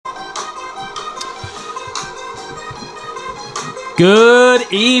Good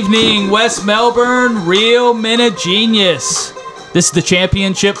evening, West Melbourne, Real Minute Genius. This is the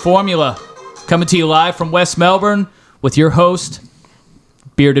championship formula. Coming to you live from West Melbourne with your host,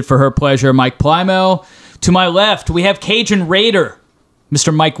 bearded for her pleasure, Mike Plymell. To my left, we have Cajun Raider,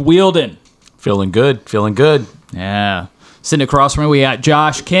 Mr. Mike Wielden. Feeling good. Yeah. Sitting across from me, we got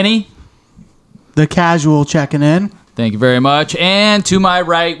Josh Kinney. The casual checking in. Thank you very much. And to my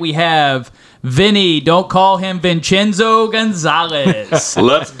right, we have Vinny. Don't call him Vincenzo Gonzalez.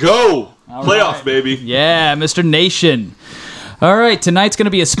 Let's go. Playoffs, right. baby. Yeah, Mr. Nation. All right, tonight's going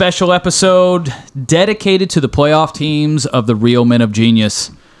to be a special episode dedicated to the playoff teams of the Real Men of Genius.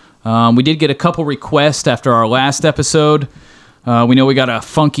 We did get a couple requests after our last episode. We know we got a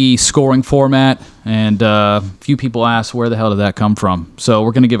funky scoring format, and a few people asked where the hell did that come from. So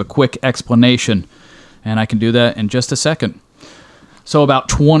we're going to give a quick explanation, and I can do that in just a second. So about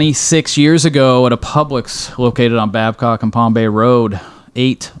 26 years ago at a Publix located on Babcock and Palm Bay Road,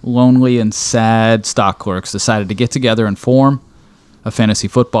 8 lonely and sad stock clerks decided to get together and form a fantasy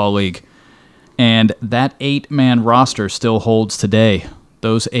football league. And that 8-man roster still holds today.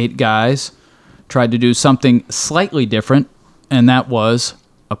 Those 8 guys tried to do something slightly different, and that was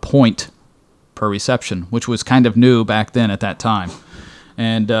a point per reception, which was kind of new back then at that time.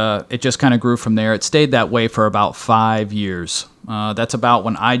 And it just kind of grew from there. It stayed that way for about 5 years. That's about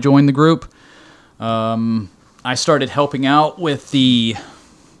when I joined the group. I started helping out with the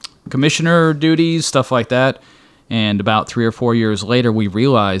commissioner duties, stuff like that. And about 3 or 4 years later, we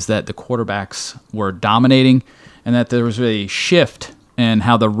realized that the quarterbacks were dominating and that there was a shift in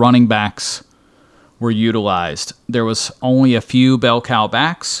how the running backs were utilized. There was only a few bell cow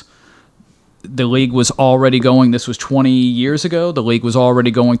backs. The league was already going, this was 20 years ago, the league was already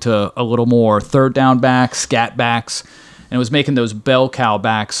going to a little more third down backs, scat backs, and it was making those bell cow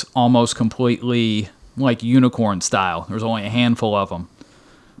backs almost completely like unicorn style. There was only a handful of them.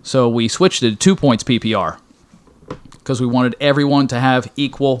 So we switched it to 2 points PPR because we wanted everyone to have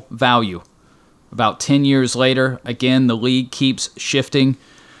equal value. About 10 years later, again, the league keeps shifting.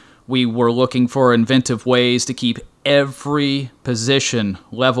 We were looking for inventive ways to keep every position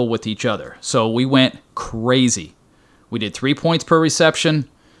level with each other. So we went crazy. We did 3 points per reception,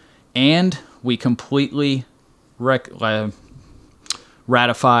 and we completely ratified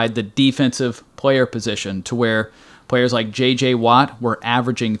the defensive player position to where players like J.J. Watt were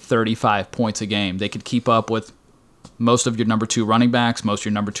averaging 35 points a game. They could keep up with most of your number 2 running backs, most of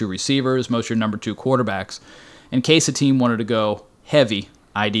your number 2 receivers, most of your number 2 quarterbacks, in case a team wanted to go heavy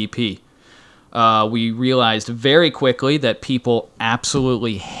IDP. We realized very quickly that people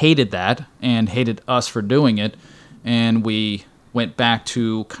absolutely hated that and hated us for doing it, and we went back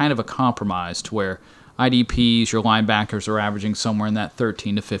to kind of a compromise to where IDPs, your linebackers, are averaging somewhere in that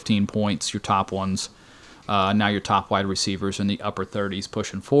 13 to 15 points, your top ones. Now your top wide receivers in the upper 30s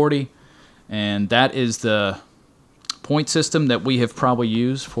pushing 40, and that is the point system that we have probably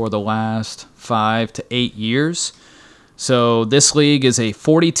used for the last 5 to 8 years. So this league is a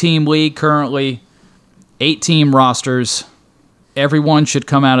 40-team league currently, 8-team rosters. Everyone should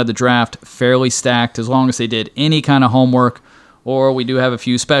come out of the draft fairly stacked as long as they did any kind of homework, or we do have a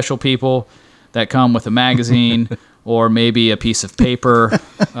few special people that come with a magazine or maybe a piece of paper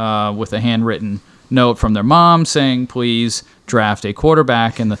with a handwritten note from their mom saying, please draft a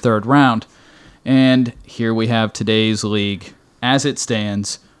quarterback in the 3rd round. And here we have today's league as it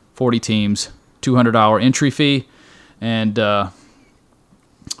stands, 40 teams, $200 entry fee, and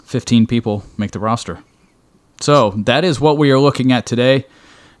 15 people make the roster. So that is what we are looking at today.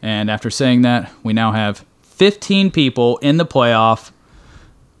 And after saying that, we now have 15 people in the playoff.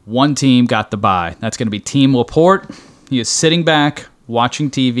 1 team got the bye. That's going to be Team Laporte. He is sitting back,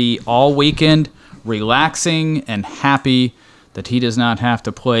 watching TV all weekend, relaxing and happy that he does not have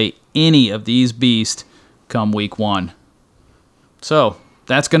to play any of these beasts come week 1. So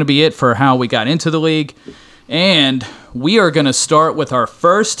that's going to be it for how we got into the league. And we are going to start with our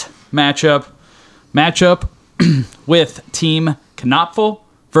first matchup with Team Knopfel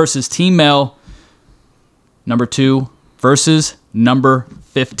versus Team Mel, number 2 versus number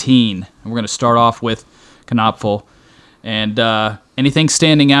 15. And we're going to start off with Knopfel. And anything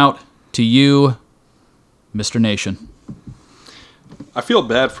standing out to you, Mr. Nation? I feel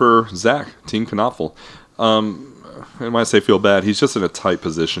bad for Zach, Team Knopfel. And when I say feel bad, he's just in a tight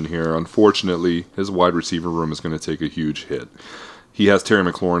position here. Unfortunately, his wide receiver room is going to take a huge hit. He has Terry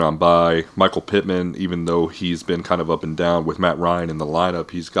McLaurin on bye. Michael Pittman, even though he's been kind of up and down with Matt Ryan in the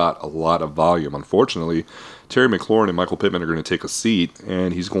lineup, he's got a lot of volume. Unfortunately, Terry McLaurin and Michael Pittman are going to take a seat,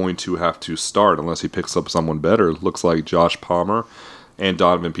 and he's going to have to start unless he picks up someone better. Looks like Josh Palmer and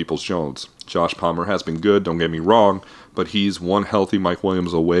Donovan Peoples-Jones. Josh Palmer has been good, don't get me wrong, but he's one healthy Mike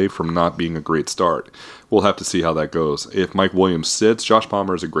Williams away from not being a great start. We'll have to see how that goes. If Mike Williams sits, Josh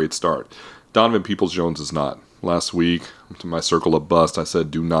Palmer is a great start. Donovan Peoples-Jones is not. Last week, to my circle of bust, I said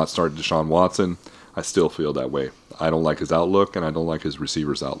do not start Deshaun Watson. I still feel that way. I don't like his outlook, and I don't like his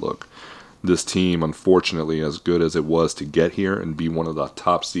receivers' outlook. This team, unfortunately, as good as it was to get here and be one of the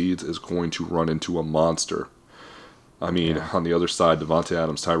top seeds, is going to run into a monster. I mean, on the other side, Devontae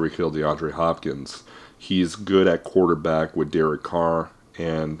Adams, Tyreek Hill, DeAndre Hopkins. He's good at quarterback with Derek Carr,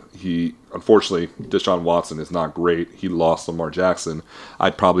 and unfortunately, Deshaun Watson is not great. He lost Lamar Jackson.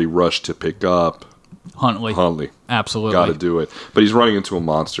 I'd probably rush to pick up Huntley. Absolutely. Got to do it. But he's running into a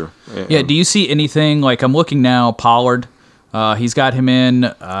monster. Yeah, do you see anything, like I'm looking now, Pollard, he's got him in.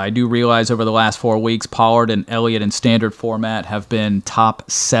 I do realize over the last 4 weeks, Pollard and Elliott in standard format have been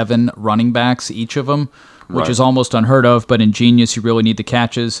top 7 running backs, each of them, which is almost unheard of, but in Genius, you really need the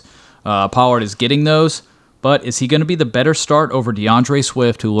catches. Pollard is getting those, but is he going to be the better start over DeAndre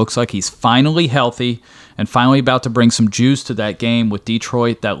Swift, who looks like he's finally healthy and finally about to bring some juice to that game with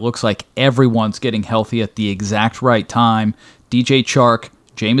Detroit that looks like everyone's getting healthy at the exact right time? DJ Chark,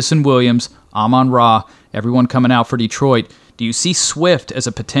 Jameson Williams, Amon-Ra, everyone coming out for Detroit. Do you see Swift as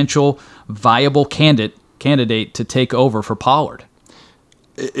a potential viable candidate to take over for Pollard?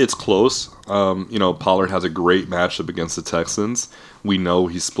 It's close. Pollard has a great matchup against the Texans. We know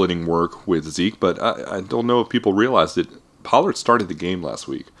he's splitting work with Zeke, but I don't know if people realized it. Pollard started the game last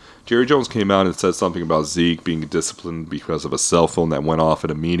week. Jerry Jones came out and said something about Zeke being disciplined because of a cell phone that went off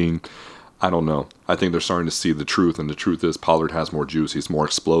at a meeting. I don't know. I think they're starting to see the truth, and the truth is Pollard has more juice. He's more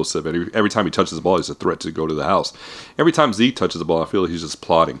explosive. And every time he touches the ball, he's a threat to go to the house. Every time Zeke touches the ball, I feel like he's just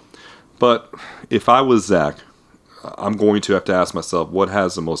plotting. But if I was Zach, I'm going to have to ask myself, what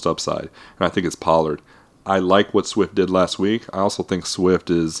has the most upside? And I think it's Pollard. I like what Swift did last week. I also think Swift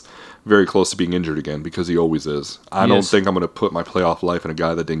is very close to being injured again, because he always is. I don't think I'm going to put my playoff life in a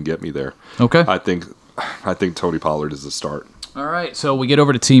guy that didn't get me there. Okay. I think Tony Pollard is the start. All right, so we get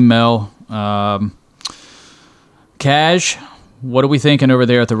over to Team Mel. Cash, what are we thinking over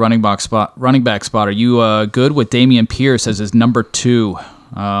there at the running back spot? Are you good with Dameon Pierce as his number 2?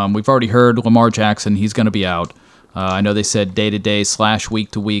 We've already heard Lamar Jackson. He's going to be out. I know they said day-to-day /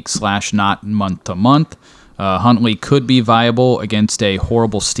 week-to-week / not month-to-month. Huntley could be viable against a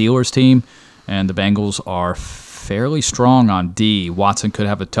horrible Steelers team, and the Bengals are fairly strong on D. Watson could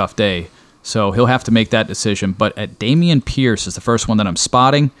have a tough day, so he'll have to make that decision. But at Dameon Pierce is the first one that I'm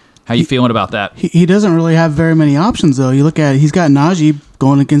spotting. How you feeling about that? He doesn't really have very many options, though. You look at it, he's got Najee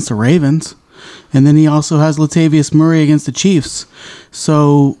going against the Ravens, and then he also has Latavius Murray against the Chiefs.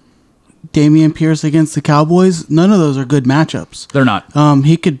 So Dameon Pierce against the Cowboys, none of those are good matchups. They're not.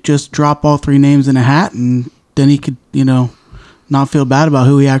 He could just drop all 3 names in a hat, and then he could, not feel bad about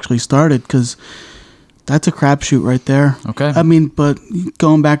who he actually started, because that's a crapshoot right there. Okay. I mean, but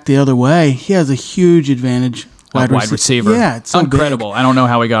going back the other way, he has a huge advantage. Wide receiver. Yeah, it's so incredible. big. I don't know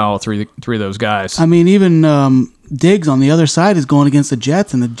how he got all three of those guys. I mean, even Diggs on the other side is going against the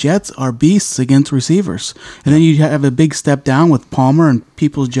Jets, and the Jets are beasts against receivers. And then you have a big step down with Palmer and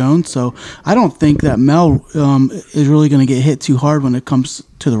Peoples-Jones. So I don't think that Mel is really going to get hit too hard when it comes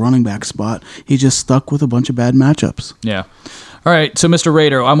to the running back spot. He's just stuck with a bunch of bad matchups. Yeah. All right, so Mr.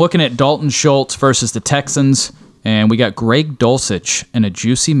 Rader, I'm looking at Dalton Schultz versus the Texans, and we got Greg Dulcich in a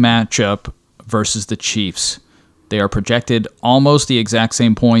juicy matchup versus the Chiefs. They are projected almost the exact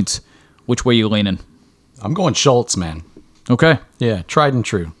same points. Which way are you leaning? I'm going Schultz, man. Okay. Yeah, tried and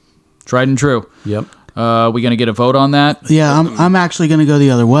true. Tried and true. Yep. We going to get a vote on that? Yeah, I'm actually going to go the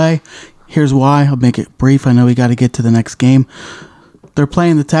other way. Here's why. I'll make it brief. I know we got to get to the next game. They're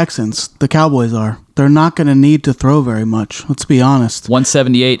playing the Texans. The Cowboys are. They're not going to need to throw very much. Let's be honest.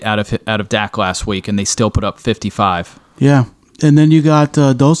 178 out of Dak last week, and they still put up 55. Yeah. And then you got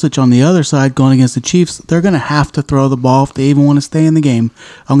Dulcich on the other side going against the Chiefs. They're going to have to throw the ball if they even want to stay in the game.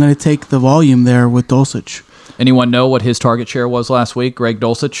 I'm going to take the volume there with Dulcich. Anyone know what his target share was last week, Greg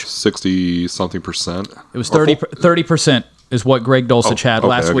Dulcich? 60-something%. It was 30% is what Greg Dulcich had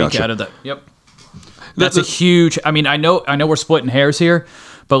last week out of that. Yep. That's a huge. I mean, I know we're splitting hairs here,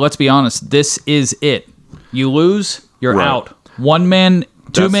 but let's be honest. This is it. You lose, you're out. 1 man,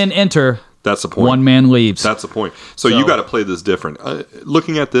 2 men enter. That's the point. 1 man leaves. That's the point. So you got to play this different.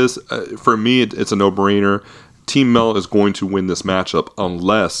 Looking at this, for me, it's a no-brainer. Team Mel is going to win this matchup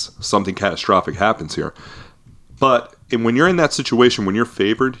unless something catastrophic happens here. But when you're in that situation, when you're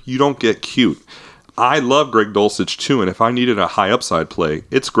favored, you don't get cute. I love Greg Dulcich too, and if I needed a high upside play,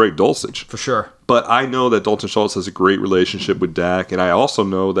 it's Greg Dulcich. For sure. But I know that Dalton Schultz has a great relationship with Dak, and I also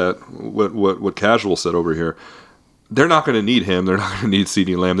know that what Casual said over here, they're not going to need him. They're not going to need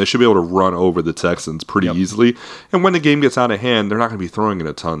CeeDee Lamb. They should be able to run over the Texans pretty easily. And when the game gets out of hand, they're not going to be throwing it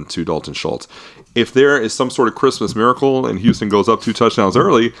a ton to Dalton Schultz. If there is some sort of Christmas miracle and Houston goes up 2 touchdowns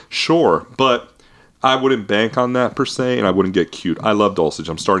early, sure. But I wouldn't bank on that per se, and I wouldn't get cute. I love Dulcich.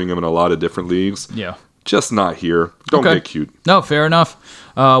 I'm starting him in a lot of different leagues. Yeah. Just not here. Don't get cute. No, fair enough.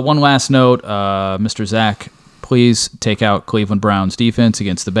 One last note, Mr. Zach, please take out Cleveland Browns defense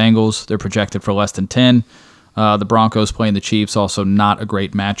against the Bengals. They're projected for less than 10. The Broncos playing the Chiefs, also not a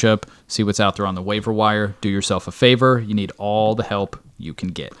great matchup. See what's out there on the waiver wire. Do yourself a favor. You need all the help you can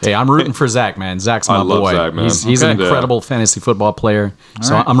get. Hey, I'm rooting for Zach, man. Zach's my love boy. Zach, man. He's an incredible fantasy football player.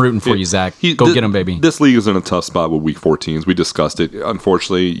 So right. I'm rooting for you, Zach. Go get him, baby. This league is in a tough spot with Week 14s. We discussed it.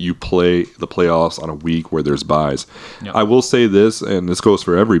 Unfortunately, you play the playoffs on a week where there's buys. Yep. I will say this, and this goes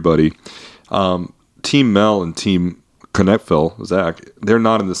for everybody. Team Mel and Team Connectville, Zach, they're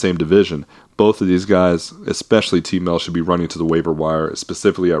not in the same division. Both of these guys, especially Team Mel, should be running to the waiver wire,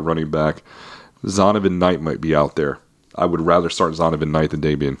 specifically at running back. Zonovan Knight might be out there. I would rather start Zonovan Knight than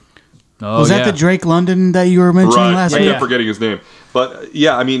Dabian. Oh, Was that the Drake London that you were mentioning last I week? kept forgetting his name. But,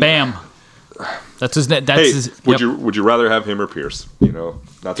 yeah, I mean... Bam. That's his name. Hey, would you rather have him or Pierce? You know,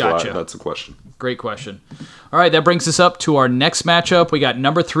 that's Gotcha. that's the question. Great question. All right, that brings us up to our next matchup. We got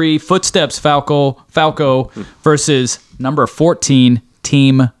number 3, Footsteps Falco versus number 14,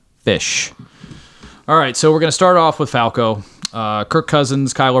 Team Fish. All right, so we're going to start off with Falco. Kirk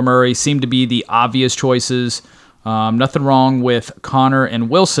Cousins, Kyler Murray seem to be the obvious choices. Nothing wrong with Connor and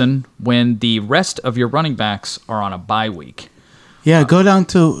Wilson when the rest of your running backs are on a bye week. Yeah, go down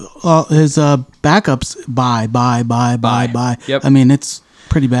to his backups. Bye. Yep. I mean, it's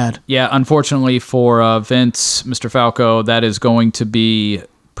pretty bad. Yeah, unfortunately for Vince, Mr. Falco, that is going to be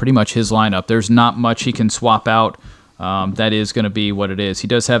pretty much his lineup. There's not much he can swap out. That is going to be what it is. He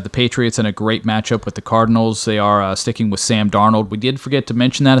does have the Patriots in a great matchup with the Cardinals. They are sticking with Sam Darnold. We did forget to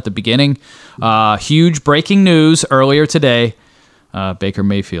mention that at the beginning. Huge breaking news earlier today. Baker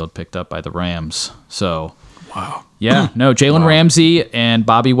Mayfield picked up by the Rams. So, Wow. yeah, no, Jalen Ramsey and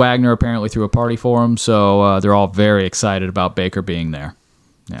Bobby Wagner apparently threw a party for him. So they're all very excited about Baker being there.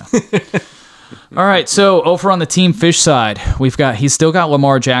 Yeah. All right, so over on the Team Fish side, he's still got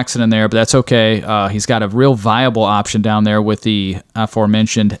Lamar Jackson in there, but that's okay. He's got a real viable option down there with the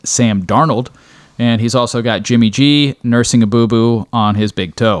aforementioned Sam Darnold, and he's also got Jimmy G nursing a boo-boo on his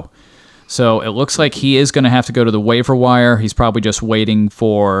big toe. So it looks like he is going to have to go to the waiver wire. He's probably just waiting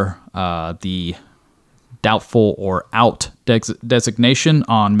for the doubtful or out designation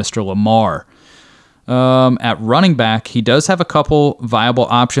on Mr. Lamar. At running back, he does have a couple viable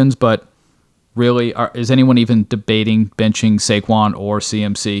options, but really, is anyone even debating benching Saquon or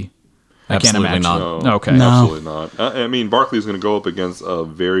CMC? I Absolutely can't imagine. not. No, Okay. No. Absolutely not. I mean, Barkley's going to go up against a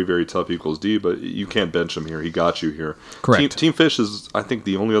very, very tough equals D, but you can't bench him here. He got you here. Correct. Team Fish is, I think,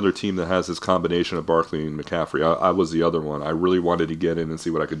 the only other team that has this combination of Barkley and McCaffrey. I was the other one. I really wanted to get in and see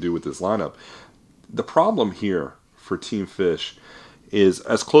what I could do with this lineup. The problem here for Team Fish is,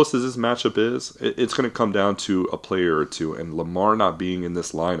 as close as this matchup is, it's going to come down to a player or two. And Lamar not being in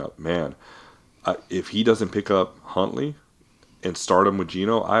this lineup, man, if he doesn't pick up Huntley and start him with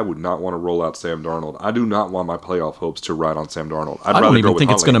Geno, I would not want to roll out Sam Darnold. I do not want my playoff hopes to ride on Sam Darnold. I don't even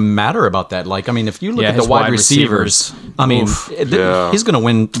think it's going to matter about that. Like, I mean, if you look at his the wide wide receivers, I mean, he's going to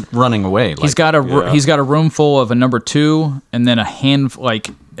win running away. Like, He's got a room full of a number 2 and then a handful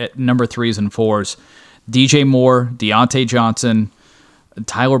at number 3s and 4s. DJ Moore, Deontay Johnson,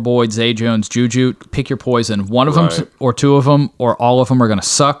 Tyler Boyd, Zay Jones, Juju. Pick your poison. One of them or two of them or all of them are going to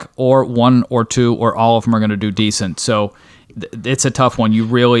suck, or one or two or all of them are going to do decent. So it's a tough one. You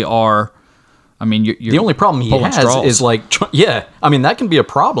really are. I mean, you're the only problem he has is like, I mean, that can be a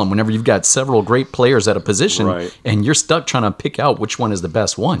problem whenever you've got several great players at a position and you're stuck trying to pick out which one is the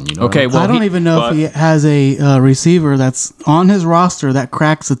best one. You know? Okay, well, I don't even know if he has a receiver that's on his roster that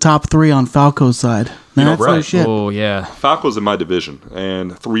cracks the top 3 on Falco's side. Man, that's no shit. Oh, yeah. Falco's in my division,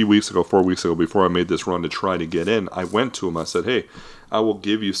 and 4 weeks ago, before I made this run to try to get in, I went to him. I said, hey, I will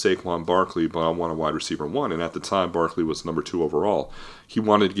give you Saquon Barkley, but I want a wide receiver 1. And at the time, Barkley was number 2 overall. He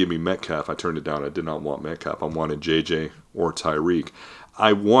wanted to give me Metcalf. I turned it down. I did not want Metcalf. I wanted JJ or Tyreek.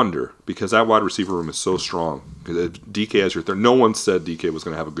 I wonder, because that wide receiver room is so strong. DK as your third. No one said DK was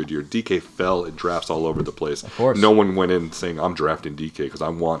going to have a good year. DK fell in drafts all over the place. Of course. No one went in saying, I'm drafting DK because I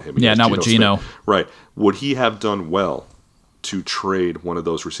want him. Yeah, not with Geno. Right. Would he have done well to trade one of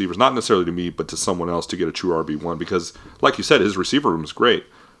those receivers? Not necessarily to me, but to someone else to get a true RB1. Because, like you said, his receiver room is great.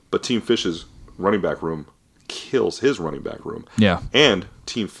 But Team Fish's running back room kills his running back room. Yeah. And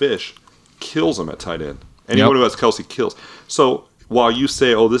Team Fish kills him at tight end. Anyone who has Kelsey kills. So while you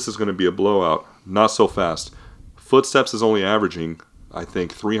say, oh, this is going to be a blowout, not so fast. Footsteps is only averaging, I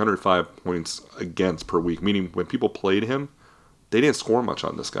think, 305 points against per week, meaning when people played him, they didn't score much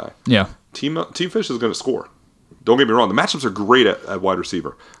on this guy. Yeah. Team Fish is going to score. Don't get me wrong. The matchups are great at wide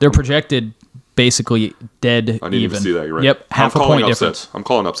receiver. They're projected basically dead I didn't even see that. You're right. Yep, half a point difference. I'm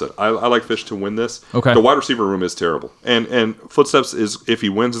calling upset. I like Fish to win this. Okay. The wide receiver room is terrible. And Footsteps is, if he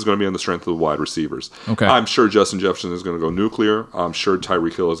wins, is going to be on the strength of the wide receivers. Okay. I'm sure Justin Jefferson is going to go nuclear. I'm sure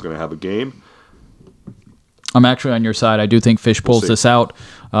Tyreek Hill is going to have a game. I'm actually on your side. I do think Fish pulls this out.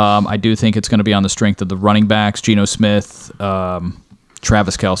 I do think it's going to be on the strength of the running backs, Geno Smith,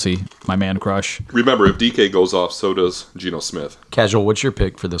 Travis Kelce, my man crush. Remember, if DK goes off, so does Geno Smith. Casual, what's your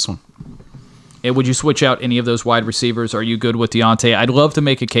pick for this one? Would you switch out any of those wide receivers? Are you good with Deontay? I'd love to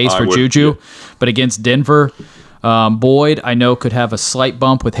make a case for would, Juju, yeah. but against Denver, Boyd, I know could have a slight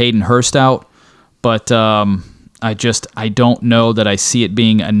bump with Hayden Hurst out, but I don't know that I see it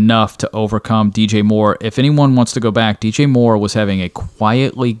being enough to overcome DJ Moore. If anyone wants to go back, DJ Moore was having a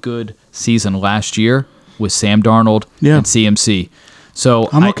quietly good season last year with Sam Darnold and CMC. So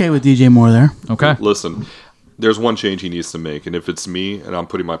I'm okay with DJ Moore there. Okay. Listen, there's one change he needs to make, and if it's me and I'm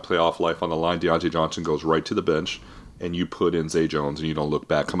putting my playoff life on the line, Deontay Johnson goes right to the bench, and you put in Zay Jones, and you don't look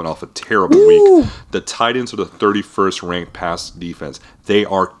back coming off a terrible week. The Titans are the 31st ranked pass defense. They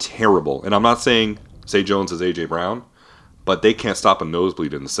are terrible. And I'm not saying Zay Jones is A.J. Brown, but they can't stop a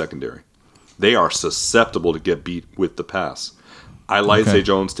nosebleed in the secondary. They are susceptible to get beat with the pass. I like Zay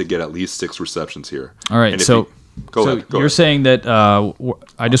Jones to get at least 6 receptions here. All right, so... Go ahead. You're saying that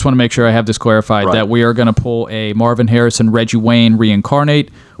I just want to make sure I have this clarified, that we are going to pull a Marvin Harrison, Reggie Wayne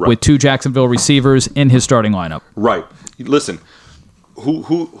reincarnate with 2 Jacksonville receivers in his starting lineup. Right. Listen,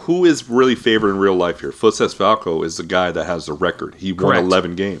 who is really favored in real life here? Footsteps Falco is the guy that has the record. He won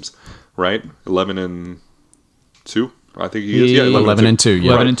 11 games, right? 11-2. I think he is. Yeah, 11-2.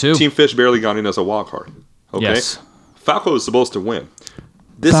 Yeah. 11-2. Team Fish barely got in as a wild card. Okay. Yes. Falco is supposed to win.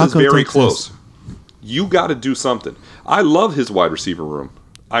 This Falco is very takes close. this. You got to do something. I love his wide receiver room.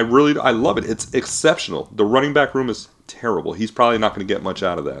 I love it. It's exceptional. The running back room is terrible. He's probably not going to get much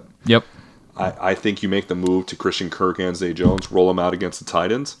out of that. Yep. I think you make the move to Christian Kirk and Zay Jones, roll them out against the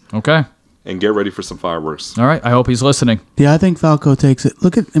Titans, Okay. and get ready for some fireworks. All right. I hope he's listening. Yeah, I think Falco takes it. You're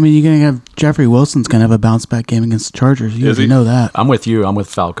going to have Jeffrey Wilson's going to have a bounce back game against the Chargers. You already know that. I'm with you. I'm with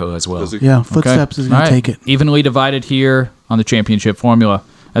Falco as well. Does he? Yeah, Footsteps is going to take it. Evenly divided here on the championship formula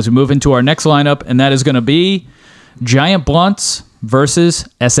as we move into our next lineup, and that is going to be Giant Blunts versus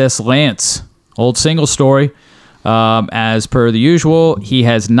SS Lance. Old single story. As per the usual, he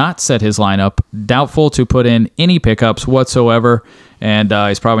has not set his lineup. Doubtful to put in any pickups whatsoever, and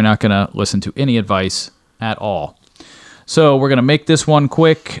he's probably not going to listen to any advice at all. So we're going to make this one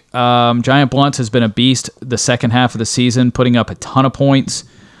quick. Giant Blunts has been a beast the second half of the season, putting up a ton of points.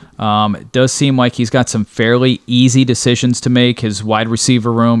 It does seem like he's got some fairly easy decisions to make. His wide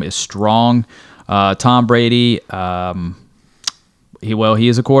receiver room is strong. Tom Brady, he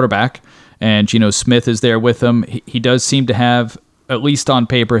is a quarterback, and Geno Smith is there with him. He does seem to have, at least on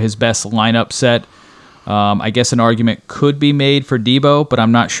paper, his best lineup set. I guess an argument could be made for Debo, but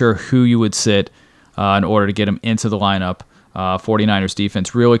I'm not sure who you would sit in order to get him into the lineup. 49ers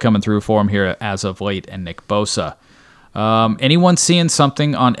defense really coming through for him here as of late, and Nick Bosa. Anyone seeing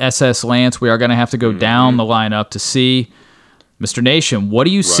something on SS Lance? We are going to have to go down the lineup to see. Mr. Nation, what do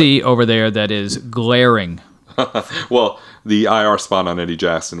you see over there that is glaring? Well, the IR spot on Eddie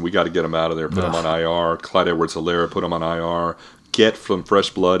Jackson, we got to get him out of there, put him on IR. Clyde Edwards-Helaire, put him on IR. Get some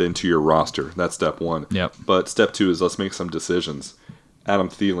fresh blood into your roster. That's step one. Yep. But step 2 is let's make some decisions. Adam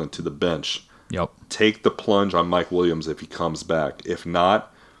Thielen to the bench. Yep. Take the plunge on Mike Williams if he comes back. If not,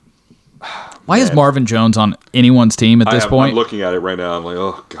 why is Marvin Jones on anyone's team at this point? I'm looking at it right now. I'm like,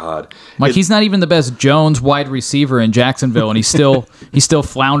 oh God. He's not even the best Jones wide receiver in Jacksonville, and he's still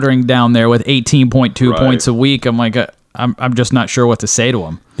floundering down there with 18.2 points a week. I'm like, I'm just not sure what to say to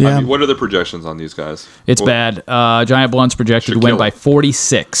him. Yeah. I mean, what are the projections on these guys? It's bad. Giant Blunt's projected to win by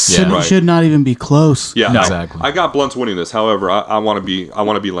 46. Should not even be close. Yeah, No. Exactly. I got Blunt's winning this. However, I want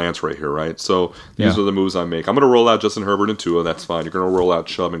to be Lance right here, right? So these are the moves I make. I'm going to roll out Justin Herbert and Tua. That's fine. You're going to roll out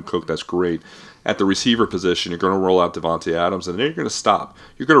Chubb and Cook. That's great. At the receiver position, you're going to roll out Devontae Adams, and then you're going to stop.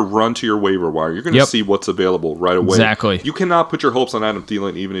 You're going to run to your waiver wire. You're going to see what's available right away. Exactly. You cannot put your hopes on Adam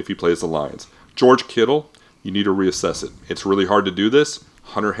Thielen even if he plays the Lions. George Kittle, you need to reassess it. It's really hard to do this.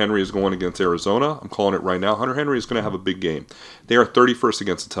 Hunter Henry is going against Arizona. I'm calling it right now. Hunter Henry is going to have a big game. They are 31st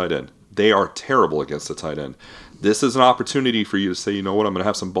against the tight end. They are terrible against the tight end. This is an opportunity for you to say, you know what, I'm going to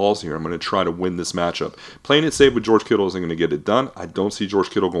have some balls here. I'm going to try to win this matchup. Playing it safe with George Kittle isn't going to get it done. I don't see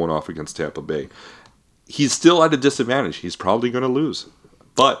George Kittle going off against Tampa Bay. He's still at a disadvantage. He's probably going to lose.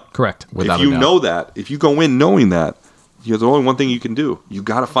 But correct. Without if you a doubt. know that, if you go in knowing that, there's only one thing you can do. You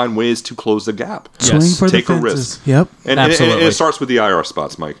got to find ways to close the gap. Swing Yes. for Take the a fences. risk. Yep. And Absolutely. it starts with the IR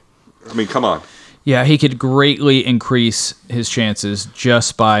spots, Mike. I mean, come on. Yeah, he could greatly increase his chances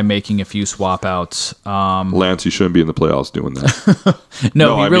just by making a few swap outs. Lance, you shouldn't be in the playoffs doing that.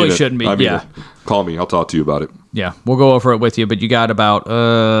 No, he I really mean it. shouldn't be. I mean Yeah. it. Call me. I'll talk to you about it. Yeah, we'll go over it with you, but you got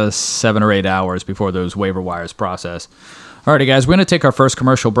about 7 or 8 hours before those waiver wires process. Alrighty, guys, we're going to take our first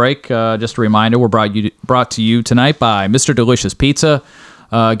commercial break. Just a reminder, we're brought to you tonight by Mr. Delicious Pizza,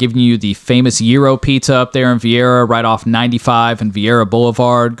 giving you the famous Gyro Pizza up there in Vieira, right off 95 and Vieira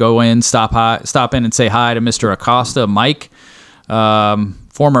Boulevard. Go in, stop in and say hi to Mr. Acosta, Mike,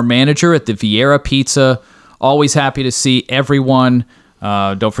 former manager at the Vieira Pizza. Always happy to see everyone.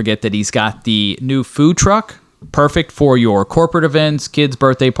 Don't forget that he's got the new food truck, perfect for your corporate events, kids'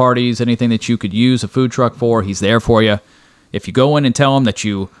 birthday parties, anything that you could use a food truck for. He's there for you. If you go in and tell him that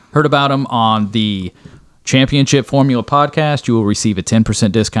you heard about him on the Championship Formula podcast, you will receive a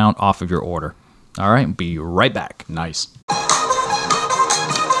 10% discount off of your order. All right, be right back. Nice.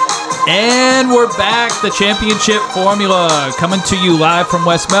 And we're back. The Championship Formula coming to you live from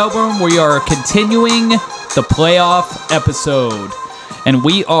West Melbourne. We are continuing the playoff episode. And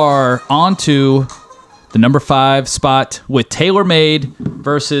we are on to the number 5 spot with TaylorMade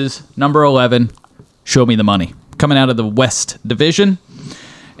versus number 11, Show Me the Money, coming out of the West Division.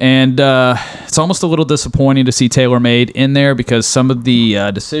 And it's almost a little disappointing to see TaylorMade in there because some of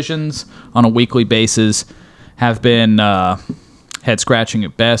the decisions on a weekly basis have been head-scratching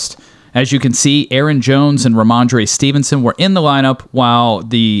at best. As you can see, Aaron Jones and Ramondre Stevenson were in the lineup while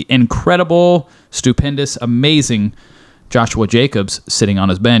the incredible, stupendous, amazing Joshua Jacobs sitting on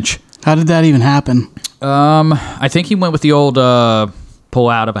his bench. How did that even happen? I think he went with the old pull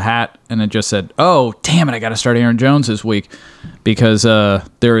out of a hat and it just said, oh, damn it, I got to start Aaron Jones this week because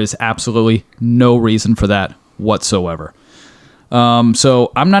there is absolutely no reason for that whatsoever.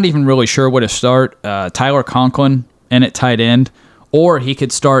 So I'm not even really sure where to start. Tyler Conklin in at tight end, or he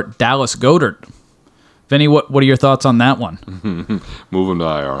could start Dallas Goedert. Vinny, what are your thoughts on that one? Move him to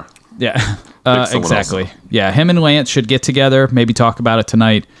IR. Yeah, someone exactly. else. Yeah, him and Lance should get together, maybe talk about it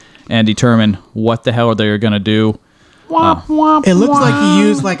tonight, and determine what the hell they're going to do. It looks like he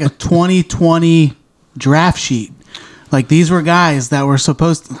used like a 2020 draft sheet. Like these were guys that were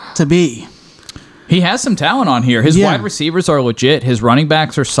supposed to be. He has some talent on here. His wide receivers are legit. His running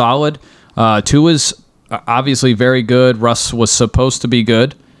backs are solid. Tua's obviously very good. Russ was supposed to be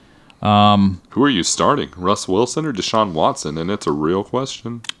good. Who are you starting? Russ Wilson or Deshaun Watson? And it's a real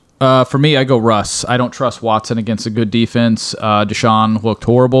question. For me, I go Russ. I don't trust Watson against a good defense. Deshaun looked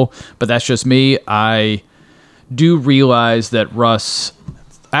horrible, but that's just me. I do realize that Russ...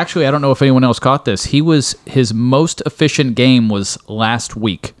 Actually, I don't know if anyone else caught this. His most efficient game was last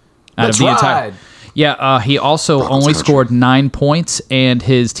week. That's right. Yeah, he also only scored 9 points, and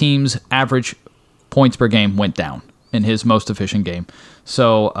his team's average points per game went down in his most efficient game.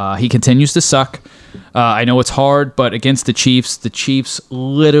 So he continues to suck. I know it's hard, but against the Chiefs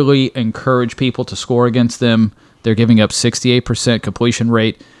literally encourage people to score against them. They're giving up 68% completion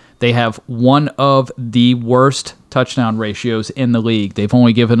rate. They have one of the worst touchdown ratios in the league. They've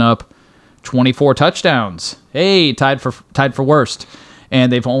only given up 24 touchdowns. Hey, tied for worst.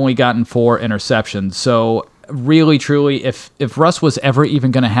 And they've only gotten 4 interceptions. So really, truly, if Russ was ever even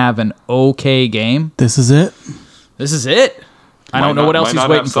going to have an okay game, This is it. this is it. I don't know what else he's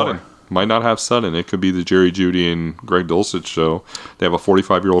waiting for. Might not have Sutton. It could be the Jerry Jeudy and Greg Dulcich show. They have a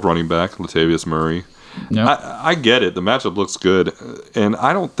 45-year-old running back, Latavius Murray. Yep. I get it. The matchup looks good. And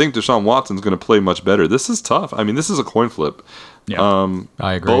I don't think Deshaun Watson's going to play much better. This is tough. I mean, this is a coin flip. Yeah.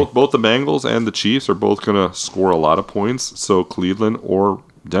 I agree. Both the Bengals and the Chiefs are both going to score a lot of points. So Cleveland or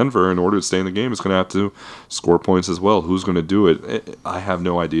Denver, in order to stay in the game, is going to have to score points as well. Who's going to do it? I have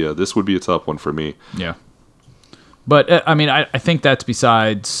no idea. This would be a tough one for me. Yeah. But, I mean, I think that's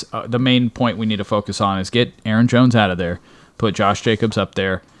besides the main point we need to focus on is get Aaron Jones out of there, put Josh Jacobs up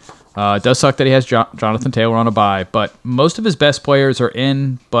there. It does suck that he has Jonathan Taylor on a bye, but most of his best players are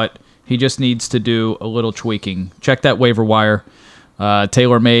in, but he just needs to do a little tweaking. Check that waiver wire.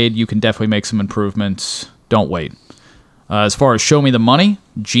 TaylorMade, you can definitely make some improvements. Don't wait. As far as Show Me the Money,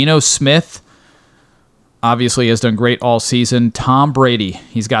 Geno Smith obviously has done great all season. Tom Brady,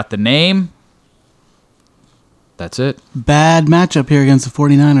 he's got the name. That's it. Bad matchup here against the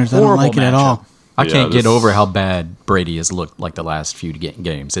 49ers. I don't like it at all. I can't get over how bad Brady has looked like the last few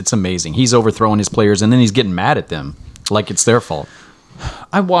games. It's amazing. He's overthrowing his players, and then he's getting mad at them like it's their fault.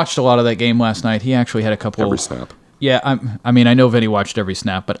 I watched a lot of that game last night. He actually had a couple. Every snap. Yeah, I mean, I know Vinny watched every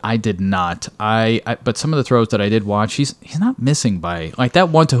snap, but I did not. But some of the throws that I did watch, he's not missing by like that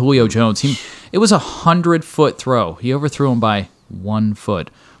one to Julio Jones. It was 100-foot throw. He overthrew him by 1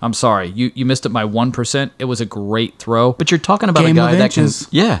 foot. I'm sorry, you missed it by 1%. It was a great throw. But you're talking about a guy that can,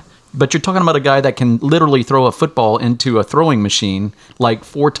 But you're talking about a guy that can literally throw a football into a throwing machine like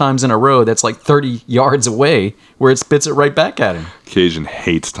 4 times in a row. That's like 30 yards away, where it spits it right back at him. Cajun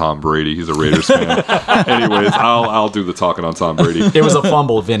hates Tom Brady. He's a Raiders fan. Anyways, I'll do the talking on Tom Brady. It was a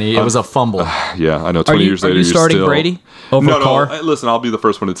fumble, Vinny. It was a fumble. Yeah, I know. 20 years later, are you starting Brady over Carr? No. Listen, I'll be the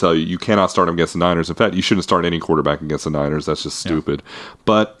first one to tell you, you cannot start him against the Niners. In fact, you shouldn't start any quarterback against the Niners. That's just stupid. Yeah.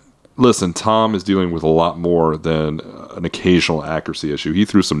 But listen, Tom is dealing with a lot more than an occasional accuracy issue. He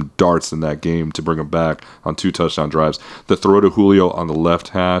threw some darts in that game to bring him back on 2 touchdown drives. The throw to Julio on the left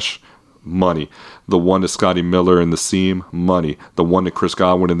hash, money. The one to Scotty Miller in the seam, money. The one to Chris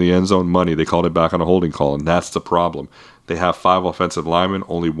Godwin in the end zone, money. They called it back on a holding call, and that's the problem. They have 5 offensive linemen.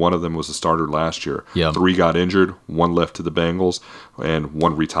 Only one of them was a starter last year. Yep. 3 got injured, 1 left to the Bengals, and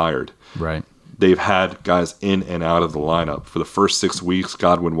 1 retired. Right. They've had guys in and out of the lineup. For the first 6 weeks,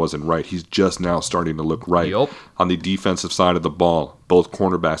 Godwin wasn't right. He's just now starting to look right. Yep. On the defensive side of the ball, both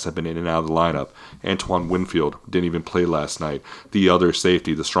cornerbacks have been in and out of the lineup. Antoine Winfield didn't even play last night. The other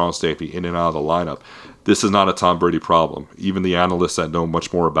safety, the strong safety, in and out of the lineup. This is not a Tom Brady problem. Even the analysts that know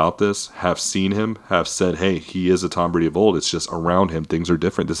much more about this have seen him, have said, hey, he is a Tom Brady of old. It's just around him, things are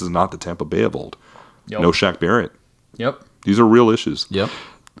different. This is not the Tampa Bay of old. Yep. No Shaq Barrett. Yep. These are real issues. Yep.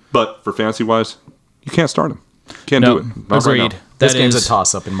 But for fantasy-wise, you can't start him. Can't do it. Not agreed. right now. This game's a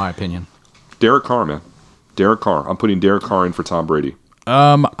toss-up, in my opinion. Derek Carr, man. Derek Carr. I'm putting Derek Carr in for Tom Brady.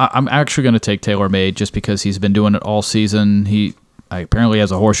 I'm actually going to take Taylor Made just because he's been doing it all season. He apparently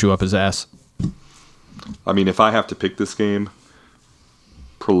has a horseshoe up his ass. I mean, if I have to pick this game,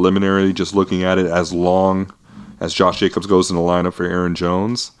 preliminarily, just looking at it, as long as Josh Jacobs goes in the lineup for Aaron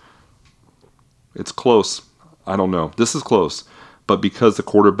Jones, it's close. I don't know. This is close. But because the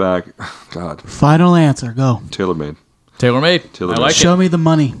quarterback, God. Final answer, go. Taylor Made. Taylor Made. I like Show me the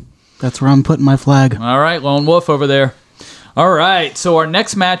money. That's where I'm putting my flag. All right, Lone Wolf over there. All right, so our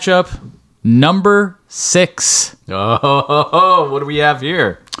next matchup, number 6. Oh, what do we have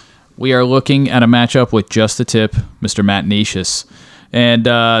here? We are looking at a matchup with just the tip, Mr. Matt Nicias. And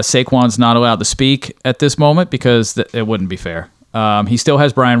Saquon's not allowed to speak at this moment because it wouldn't be fair. He still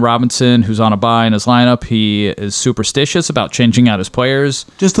has Brian Robinson, who's on a bye in his lineup. He is superstitious about changing out his players.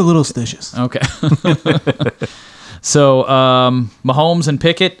 Just a little stitious. Okay. So Mahomes and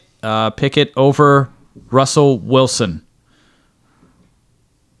Pickett. Pickett over Russell Wilson.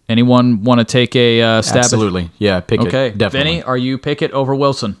 Anyone want to take a stab? Absolutely. Yeah, Pickett. Okay. Definitely. Vinny, are you Pickett over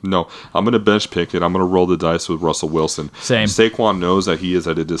Wilson? No, I'm going to bench Pickett. I'm going to roll the dice with Russell Wilson. Same. Saquon knows that he is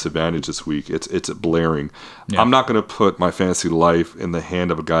at a disadvantage this week. It's blaring. Yeah. I'm not going to put my fantasy life in the hand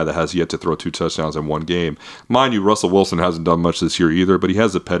of a guy that has yet to throw 2 touchdowns in one game. Mind you, Russell Wilson hasn't done much this year either, but he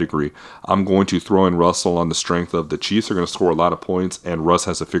has a pedigree. I'm going to throw in Russell on the strength of the Chiefs are going to score a lot of points, and Russ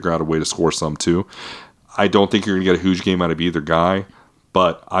has to figure out a way to score some too. I don't think you're going to get a huge game out of either guy,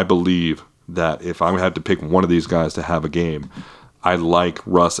 but I believe that if I had to pick one of these guys to have a game, I like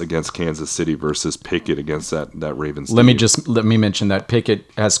Russ against Kansas City versus Pickett against that Ravens team. Let me mention that Pickett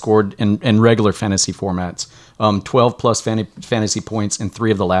has scored in regular fantasy formats 12 plus fantasy points in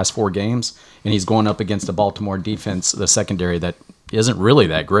 3 of the last 4 games, and he's going up against the Baltimore defense, the secondary that isn't really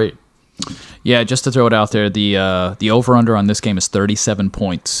that great. Yeah, just to throw it out there, the over-under on this game is 37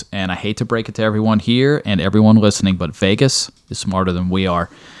 points, and I hate to break it to everyone here and everyone listening, but Vegas is smarter than we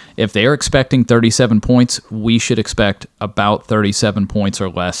are. If they're expecting 37 points, we should expect about 37 points or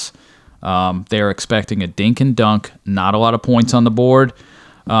less. They're expecting a dink and dunk, not a lot of points on the board.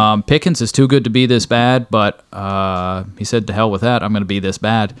 Pickens is too good to be this bad, but he said, to hell with that, I'm going to be this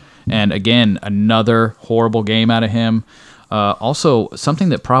bad. And again, another horrible game out of him. Also, something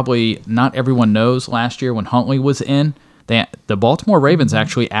that probably not everyone knows, last year when Huntley was in, the Baltimore Ravens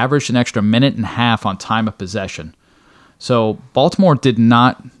actually averaged an extra minute and a half on time of possession. So Baltimore did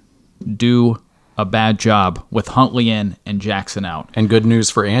not do a bad job with Huntley in and Jackson out. And good news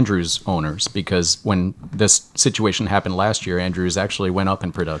for Andrews owners, because when this situation happened last year, Andrews actually went up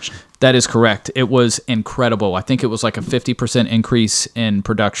in production. That is correct. It was incredible. I think it was like a 50% increase in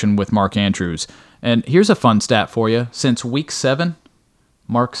production with Mark Andrews. And here's a fun stat for you. Since week 7,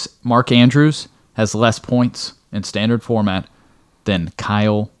 Mark Andrews has less points in standard format than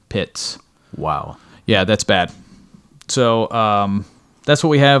Kyle Pitts. Wow. Yeah, that's bad. So that's what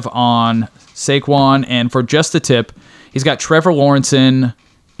we have on Saquon. And for just the tip, he's got Trevor Lawrence in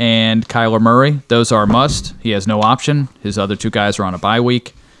and Kyler Murray. Those are a must. He has no option. His other 2 guys are on a bye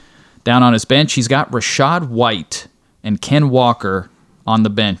week. Down on his bench, he's got Rachaad White and Ken Walker on the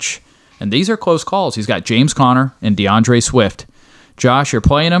bench. And these are close calls. He's got James Conner and DeAndre Swift. Josh, you're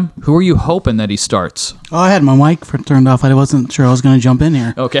playing him. Who are you hoping that he starts? Oh, I had my mic turned off. I wasn't sure I was going to jump in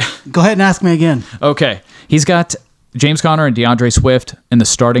here. Okay. Go ahead and ask me again. Okay. He's got James Conner and DeAndre Swift in the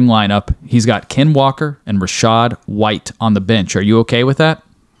starting lineup. He's got Ken Walker and Rachaad White on the bench. Are you okay with that?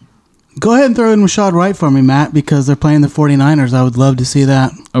 Go ahead and throw in Rachaad White for me, Matt, because they're playing the 49ers. I would love to see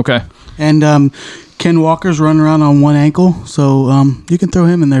that. Okay. And Ken Walker's running around on one ankle, so you can throw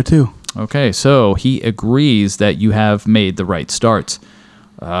him in there too. Okay, so he agrees that you have made the right starts.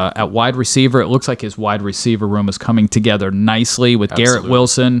 At wide receiver, it looks like his wide receiver room is coming together nicely with Garrett Absolutely.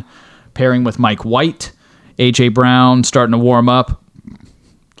 Wilson pairing with Mike White, A.J. Brown starting to warm up.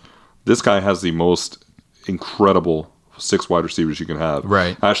 This guy has the most incredible 6 wide receivers you can have.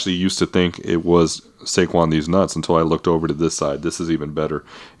 Right. I actually used to think it was Saquon these nuts until I looked over to this side. This is even better.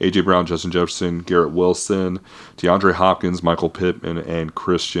 A.J. Brown, Justin Jefferson, Garrett Wilson, DeAndre Hopkins, Michael Pittman, and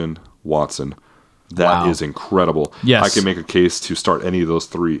Christian Watson. That is Wow. incredible. Yes. I can make a case to start any of those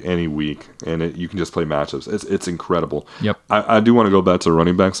 3 any week, and you can just play matchups. It's incredible. Yep. I do want to go back to the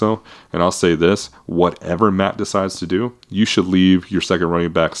running backs, though, and I'll say this. Whatever Matt decides to do, you should leave your second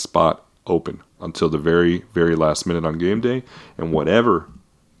running back spot open until the very, very last minute on game day, and whatever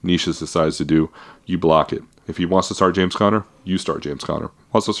Nishas decides to do, you block it. If he wants to start James Conner, you start James Conner.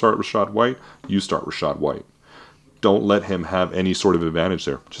 Wants to start Rachaad White, you start Rachaad White. Don't let him have any sort of advantage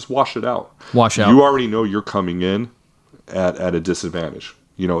there. Just wash it out. Wash out. You already know you're coming in at a disadvantage.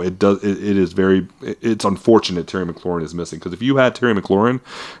 You know, it's unfortunate Terry McLaurin is missing, because if you had Terry McLaurin,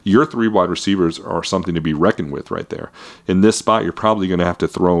 your 3 wide receivers are something to be reckoned with right there. In this spot, you're probably going to have to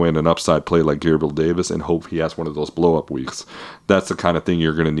throw in an upside play like Gabriel Davis and hope he has one of those blow-up weeks. That's the kind of thing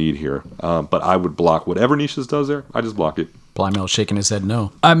you're going to need here. But I would block whatever Nishas does there. I just block it. Plymel shaking his head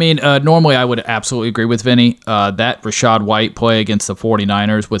no. I mean, normally I would absolutely agree with Vinny. That Rachaad White play against the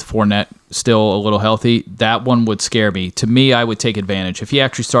 49ers with Fournette still a little healthy, that one would scare me. To me, I would take advantage. If he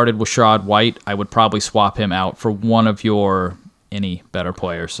actually started with Rachaad White, I would probably swap him out for one of your any better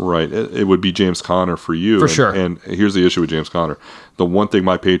players. Right. It would be James Conner for you. For and, sure. And here's the issue with James Conner. The one thing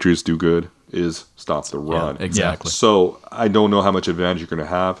my Patriots do good is stop the run. Yeah, exactly. So I don't know how much advantage you're going to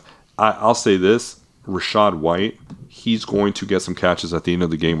have. I'll say this. Rachaad White, he's going to get some catches at the end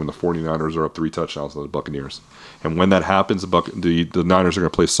of the game when the 49ers are up 3 touchdowns on the Buccaneers. And when that happens, the Niners are going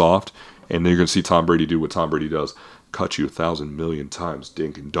to play soft, and then you're going to see Tom Brady do what Tom Brady does. Cut you 1,000 million times,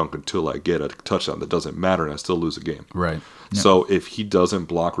 dink and dunk until I get a touchdown that doesn't matter and I still lose a game. Right. So if he doesn't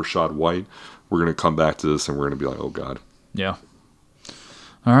block Rachaad White, we're going to come back to this and we're going to be like, oh, God. Yeah.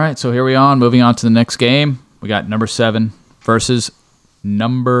 All right, so here we are. Moving on to the next game. We got number 7 versus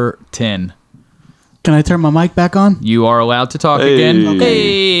number 10. Can I turn my mic back on? You are allowed to talk Hey. again.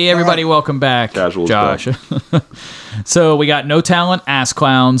 Okay. Hey, everybody, welcome back. Casual's Josh. So we got no talent ass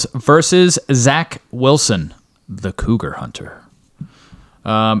clowns versus Zach Wilson, the Cougar Hunter.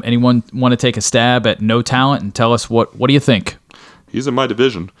 Anyone want to take a stab at no talent and tell us what do you think? He's in my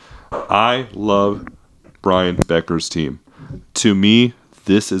division. I love Brian Becker's team. To me,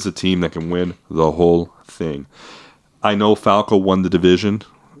 this is a team that can win the whole thing. I know Falco won the division,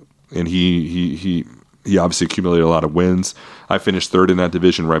 and he obviously accumulated a lot of wins. I finished 3rd in that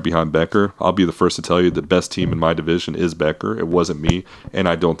division right behind Becker. I'll be the first to tell you the best team in my division is Becker. It wasn't me, and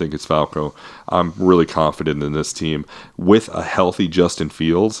I don't think it's Falco. I'm really confident in this team. With a healthy Justin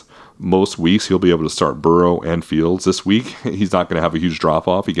Fields, most weeks he'll be able to start Burrow and Fields. This week, he's not going to have a huge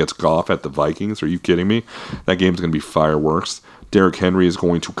drop-off. He gets Goff at the Vikings. Are you kidding me? That game's going to be fireworks. Derrick Henry is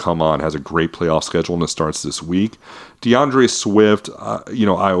going to come on, has a great playoff schedule, and it starts this week. DeAndre Swift,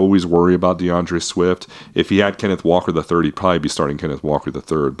 I always worry about DeAndre Swift. If he had Kenneth Walker III, he'd probably be starting Kenneth Walker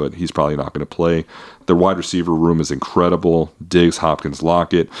III, but he's probably not going to play. Their wide receiver room is incredible. Diggs, Hopkins,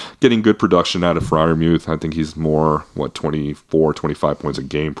 Lockett, getting good production out of Freiermuth. I think he's more, 24, 25 points a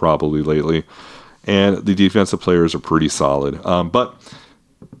game probably lately. And the defensive players are pretty solid. But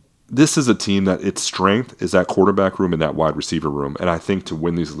this is a team that its strength is that quarterback room and that wide receiver room. And I think to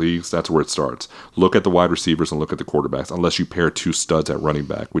win these leagues, that's where it starts. Look at the wide receivers and look at the quarterbacks, unless you pair 2 studs at running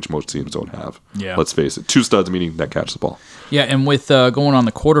back, which most teams don't have. Yeah. Let's face it. 2 studs meaning that catch the ball. Yeah, and with going on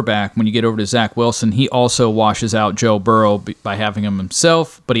the quarterback, when you get over to Zach Wilson, he also washes out Joe Burrow by having him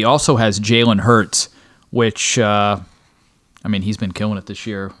himself, but he also has Jalen Hurts, which, he's been killing it this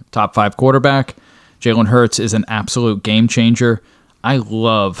year. Top 5 quarterback. Jalen Hurts is an absolute game changer. I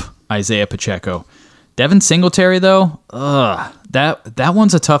love Isaiah Pacheco. Devin Singletary, though, that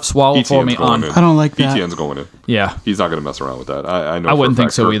one's a tough swallow for me. Going in. I don't like that. ETN's going in. Yeah. He's not going to mess around with that. I know. I wouldn't for a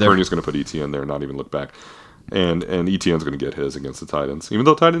think fact so either. Purdy's going to put ETN there and not even look back. And ETN's going to get his against the Titans. Even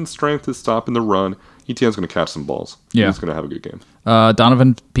though Titans' strength is stopping the run, ETN's going to catch some balls. Yeah. He's going to have a good game.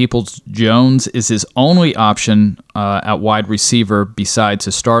 Donovan Peoples-Jones is his only option at wide receiver besides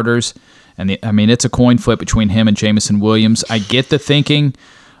his starters. And it's a coin flip between him and Jameson Williams. I get the thinking.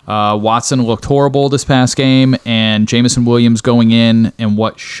 Watson looked horrible this past game, and Jameson Williams going in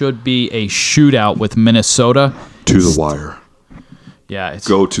what should be a shootout with Minnesota. To the wire. Yeah.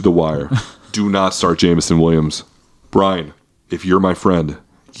 Go to the wire. Do not start Jameson Williams. Brian, if you're my friend,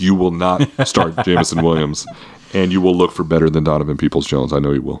 you will not start Jameson Williams, and you will look for better than Donovan Peoples-Jones. I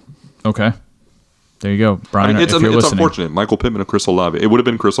know you will. Okay. There you go, Brian. It's if you're listening. unfortunate. Michael Pittman and Chris Olave. It would have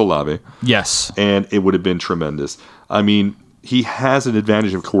been Chris Olave. Yes. And it would have been tremendous. I mean, he has an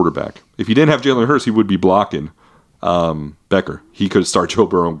advantage of quarterback. If he didn't have Jalen Hurts, he would be blocking Becker. He could start Joe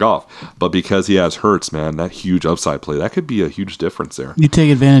Burrow and Goff. But because he has Hurts, man, that huge upside play, that could be a huge difference there. You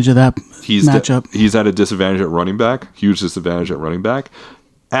take advantage of that matchup. He's at a disadvantage at running back. Huge disadvantage at running back.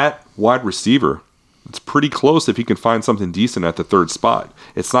 At wide receiver, it's pretty close if he can find something decent at the third spot.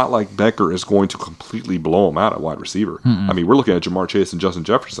 It's not like Becker is going to completely blow him out at wide receiver. I mean, we're looking at Jamar Chase and Justin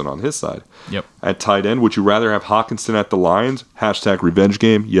Jefferson on his side. Yep. At tight end, would you rather have Hawkinson at the Lions? #revenge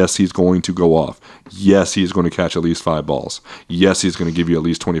game. Yes, he's going to go off. Yes, he's going to catch at least 5 balls. Yes, he's going to give you at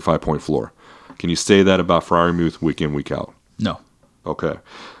least 25-point floor. Can you say that about Freiermuth week in, week out? No. Okay.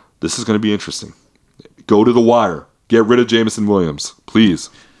 This is going to be interesting. Go to the wire. Get rid of Jameson Williams, please.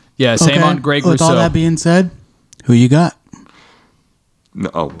 Yeah, same on Greg With Rousseau. all that being said, who you got?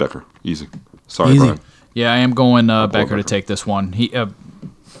 No, Becker. Easy. Sorry, Easy. Brian. Yeah, I am going Becker to take this one.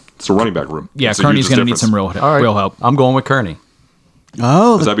 It's a running back room. Yeah, It's the Kearney's hugest going to need difference. some All right. real help. I'm going with Kearney.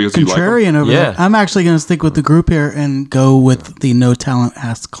 Oh, Is the that because you like him? contrarian over Yeah. there. I'm actually going to stick with the group here and go with the no talent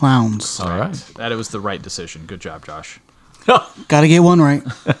ass clowns. All right. That was the right decision. Good job, Josh. Got to get one right.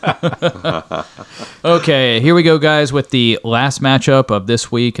 Okay, here we go, guys, with the last matchup of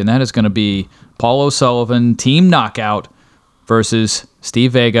this week, and that is going to be Paul O'Sullivan, Team Knockout, versus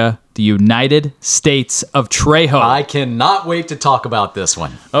Steve Vega, the United States of Trejo. I cannot wait to talk about this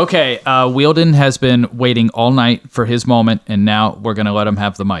one. Okay, Wielden has been waiting all night for his moment, and now we're going to let him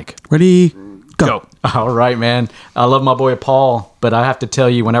have the mic. Ready? Go. All right, man. I love my boy Paul, but I have to tell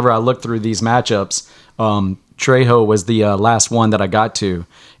you, whenever I look through these matchups, Trejo was the last one that I got to,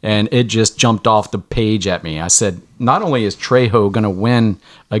 and it just jumped off the page at me. I said, not only is Trejo going to win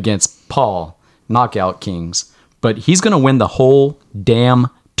against Paul, Knockout Kings, but he's going to win the whole damn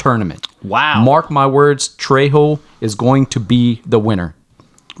tournament. Wow. Mark my words, Trejo is going to be the winner.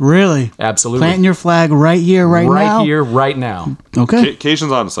 Really? Absolutely. Planting your flag right here, right now? Right here, right now. Okay.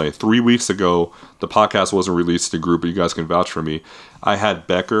 Occasions on to say, 3 weeks ago, the podcast wasn't released to the group, but you guys can vouch for me. I had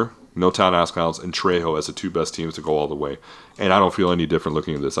Becker, No Town Ass Clowns, and Trejo as the 2 best teams to go all the way. And I don't feel any different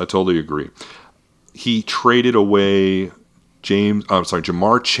looking at this. I totally agree. He traded away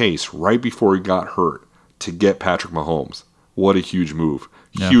Jamar Chase right before he got hurt to get Patrick Mahomes. What a huge move.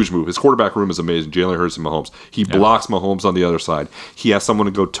 Yeah. Huge move. His quarterback room is amazing. Jalen Hurts and Mahomes. He blocks Mahomes on the other side. He has someone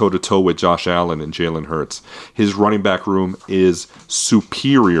to go toe-to-toe with Josh Allen and Jalen Hurts. His running back room is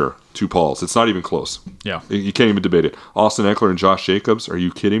superior to Paul's. It's not even close. Yeah. You can't even debate it. Austin Eckler and Josh Jacobs, are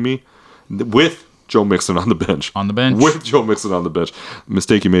you kidding me? With Joe Mixon on the bench. On the bench. With Joe Mixon on the bench.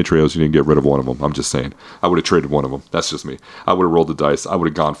 Mistake you made, Treos, you didn't get rid of one of them. I'm just saying. I would have traded one of them. That's just me. I would have rolled the dice. I would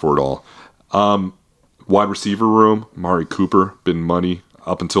have gone for it all. Wide receiver room, Amari Cooper, been money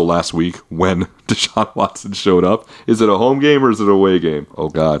up until last week when Deshaun Watson showed up. Is it a home game or is it an away game? Oh,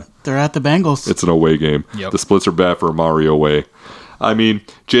 God. They're at the Bengals. It's an away game. Yep. The splits are bad for Amari away. I mean,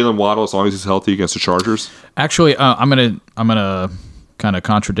 Jalen Waddle, as long as he's healthy against the Chargers. Actually, I'm gonna kind of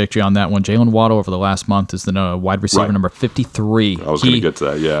contradict you on that one. Jalen Waddle over the last month is the wide receiver Right. number 53. I was going to get to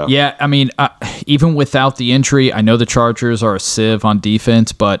that, yeah. Yeah, I mean, even without the injury, I know the Chargers are a sieve on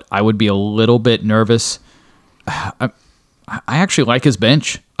defense, but I would be a little bit nervous. I actually like his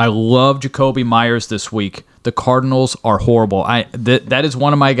bench. I love Jacoby Myers this week. The Cardinals are horrible. That is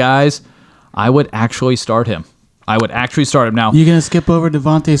one of my guys. I would actually start him. Now, You going to skip over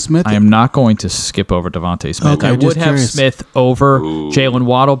Devontae Smith? I am not going to skip over Devontae Smith. Okay, I would just have curious. Smith over Jalen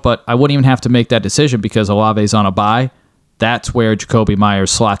Waddle, but I wouldn't even have to make that decision because Olave's on a bye. That's where Jacoby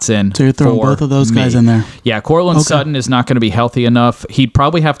Myers slots in. So you're throwing for both of those guys me. in there. Yeah, Cortland Okay. Sutton is not going to be healthy enough. He'd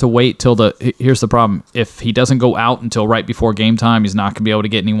probably have to wait till here's the problem. If he doesn't go out until right before game time, he's not going to be able to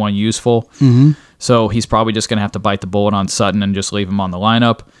get anyone useful. Mm-hmm. So he's probably just going to have to bite the bullet on Sutton and just leave him on the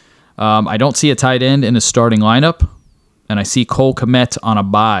lineup. I don't see a tight end in his starting lineup, and I see Cole Kmet on a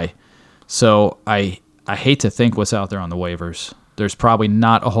bye. So I hate to think what's out there on the waivers. There's probably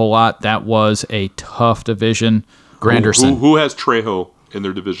not a whole lot. That was a tough division. Granderson. Who has Trejo in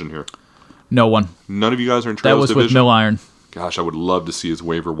their division here? No one. None of you guys are in Trejo's That was division? with Mill Iron. gosh, I would love to see his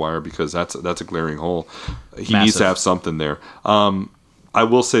waiver wire because that's a glaring hole. He Massive. needs to have something there. I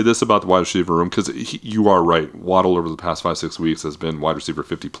will say this about the wide receiver room because you are right. Waddle over the past 5-6 weeks has been wide receiver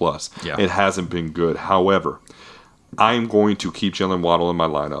 50 plus. Yeah. It hasn't been good. However, I'm going to keep Jalen Waddle in my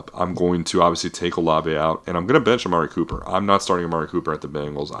lineup. I'm going to obviously take Olave out, and I'm going to bench Amari Cooper. I'm not starting Amari Cooper at the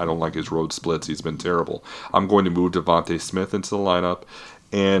Bengals. I don't like his road splits. He's been terrible. I'm going to move Devontae Smith into the lineup,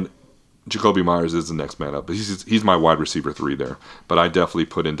 and Jacoby Myers is the next man up. He's my wide receiver 3 there. But I definitely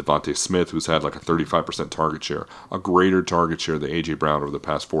put in Devontae Smith, who's had like a 35% target share, a greater target share than A.J. Brown over the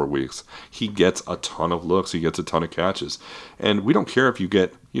past 4 weeks. He gets a ton of looks. He gets a ton of catches. And we don't care if you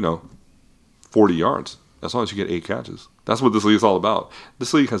get, 40 yards, as long as you get 8 catches. That's what this league is all about.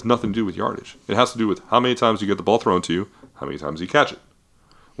 This league has nothing to do with yardage. It has to do with how many times you get the ball thrown to you, how many times you catch it.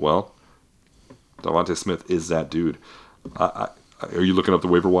 Well, Devontae Smith is that dude. Are you looking up the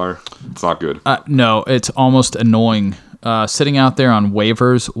waiver wire? It's not good. No, it's almost annoying. Sitting out there on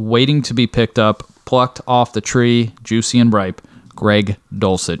waivers, waiting to be picked up, plucked off the tree, juicy and ripe, Greg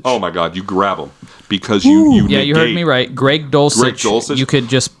Dulcich. Oh, my God. You grab him because you Yeah, you heard me right. Greg Dulcich. Greg Dulcich? You could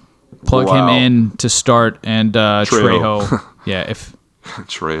just plug him in to start, and Trejo. Yeah, if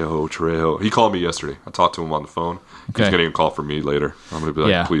Trejo. He called me yesterday. I talked to him on the phone. Okay. He's getting a call from me later. I'm going to be like,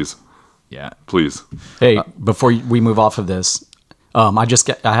 Yeah. please. Yeah. Please. Hey, before we move off of this, I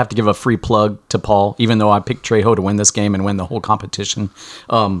have to give a free plug to Paul, even though I picked Trejo to win this game and win the whole competition.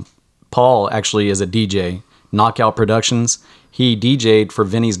 Paul actually is a DJ, Knockout Productions. He DJ'd for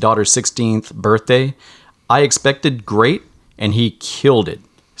Vinny's daughter's 16th birthday. I expected great, and he killed it.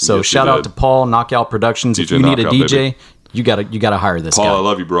 So Yes, he shout out did. to Paul, Knockout Productions. If DJ you need a Knockout, DJ, baby. you gotta hire this Paul, I guy.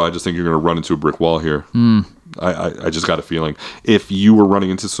 love you, bro. I just think you're going to run into a brick wall here. I just got a feeling. If you were running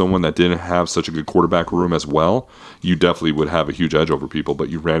into someone that didn't have such a good quarterback room as well, you definitely would have a huge edge over people. But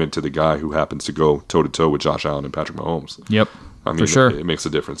you ran into the guy who happens to go toe-to-toe with Josh Allen and Patrick Mahomes. Yep. I mean, for sure. It makes a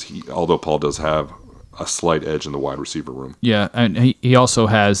difference. Although Paul does have a slight edge in the wide receiver room. Yeah, and he also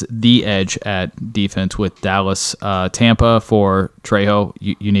has the edge at defense with Dallas. Tampa for Trejo,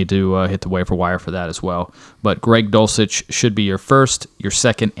 you need to hit the waiver wire for that as well. But Greg Dulcich should be your first, your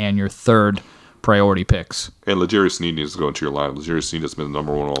second, and your third priority picks. And L'Jarius Sneed needs to go into your line. L'Jarius Sneed has been the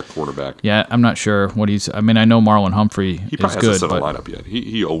number 1 all cornerback. Yeah, I'm not sure what he's. I mean, I know Marlon Humphrey He is probably good, hasn't set a but lineup yet.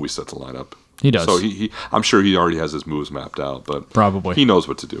 He always sets a lineup. He does. So I'm sure he already has his moves mapped out, but Probably. he knows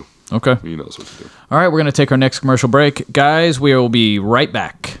what to do. okay. He knows what to do. All right, we're going to take our next commercial break. Guys, we will be right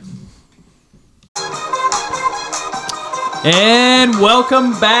back. And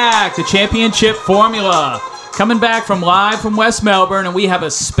welcome back to Championship Formula. Coming back live from West Melbourne, and we have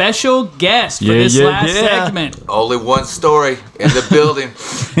a special guest for this last segment. Only one story in the building.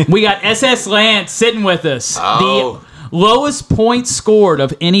 We got SS Lance sitting with us. Oh. The lowest points scored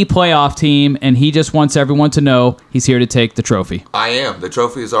of any playoff team, and he just wants everyone to know he's here to take the trophy. I am. The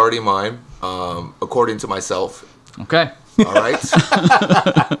trophy is already mine, according to myself. Okay. All right.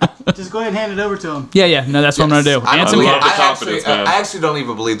 Just go ahead and hand it over to him. Yeah. No, that's what I'm going to do. I, Handsome love cash. the confidence, man. I actually don't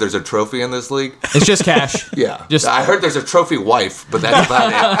even believe there's a trophy in this league. It's just cash. Yeah. Just- I heard there's a trophy wife, but that's about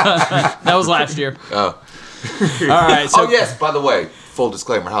it. That was last year. Oh. All right. So Oh, yes. By the way, full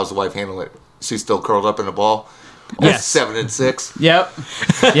disclaimer, how's the wife handling it? She's still curled up in a ball? Yes. 7 and 6. Yep.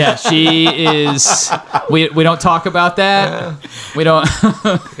 Yeah, she is. We don't talk about that. We don't.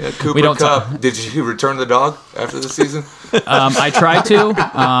 Yeah, Cooper We don't Kupp. Did you return the dog after the season? I tried to.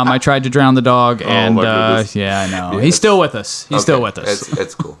 I tried to drown the dog, and my goodness. yeah, I know. Yeah, He's still with us. He's still with us.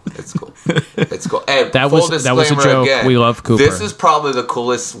 It's cool. It's cool. It's cool. Hey, That full was a disclaimer joke. Again, We love Cooper. This is probably the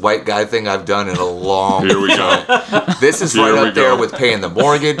coolest white guy thing I've done in a long Here we go. This is Here right we up there go. with paying the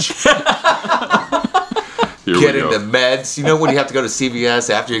mortgage, Here getting we the go. meds. You know when you have to go to CVS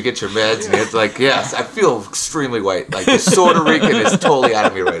after you get your meds, and it's like, yes, I feel extremely white. Like the Puerto Rican is totally out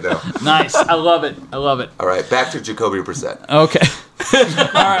of me right now. Nice. I love it. I love it. All right, back to Jacoby Brissett. Okay.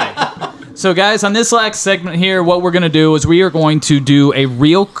 All right. So, guys, on this last segment here, what we're going to do is we are going to do a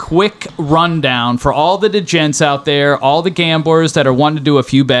real quick rundown for all the degents out there, all the gamblers that are wanting to do a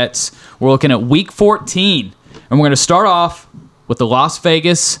few bets. We're looking at Week 14, and we're going to start off with the Las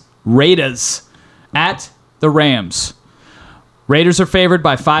Vegas Raiders at the Rams. Raiders are favored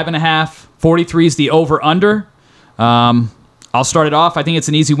by 5.5. 43 is the over-under. I'll start it off. I think it's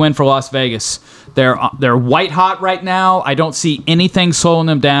an easy win for Las Vegas. They're white hot right now. I don't see anything slowing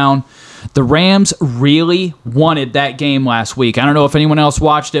them down. The Rams really wanted that game last week. I don't know if anyone else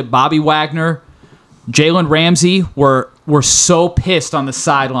watched it. Bobby Wagner, Jalen Ramsey were so pissed on the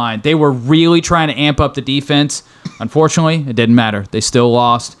sideline. They were really trying to amp up the defense. Unfortunately, it didn't matter. They still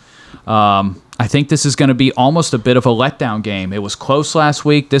lost. I I think this is going to be almost a bit of a letdown game. It was close last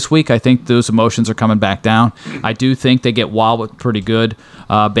week. This week, I think those emotions are coming back down. I do think they get walloped pretty good.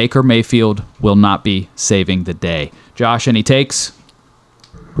 Baker Mayfield will not be saving the day. Josh, any takes?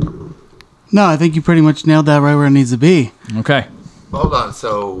 No, I think you pretty much nailed that right where it needs to be. Okay. Hold on.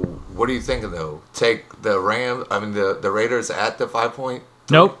 So, what are you thinking though? Take the the Raiders at the 5-point.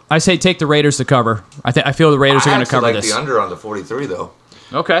 Nope. I say take the Raiders to cover. I feel the Raiders are going to cover like this. The under on the 43 though.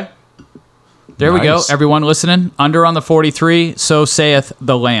 Okay. There we go. Nice. Everyone listening, under on the 43, so saith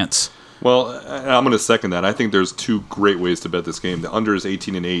the Lance. Well, I'm going to second that. I think there's two great ways to bet this game. The under is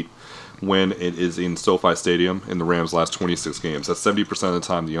 18-8 when it is in SoFi Stadium in the Rams' last 26 games. That's 70% of the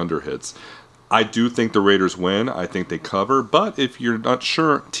time the under hits. I do think the Raiders win. I think they cover. But if you're not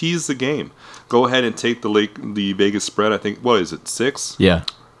sure, tease the game. Go ahead and take the Vegas spread. I think, what is it, 6? Yeah.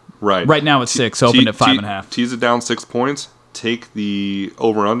 Right. Right now it's 6, opened at 5.5. Tease it down 6 points. Take the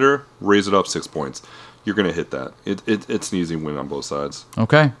over-under, raise it up 6 points. You're going to hit that. It's an easy win on both sides.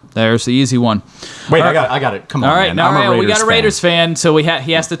 Okay, there's the easy one. Wait, I got it. Come on, All right, man. I'm a we got a Raiders fan, so he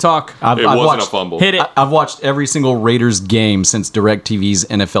has to talk. It wasn't a fumble. Hit it. I've watched every single Raiders game since DirecTV's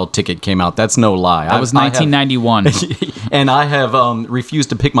NFL Ticket came out. That's no lie. That was 1991. And I have refused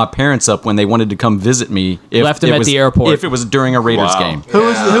to pick my parents up when they wanted to come visit me. Left them at the airport. If it was during a Raiders Wow. game. Who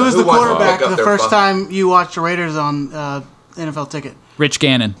was the who wants to quarterback pick up the their first phone? time you watched the Raiders on NFL Ticket? Rich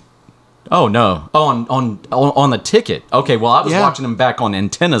Gannon. Oh no! On the ticket. Okay, well I was Yeah. watching them back on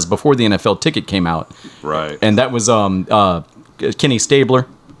antennas before the NFL Ticket came out, Right. and that was Kenny Stabler.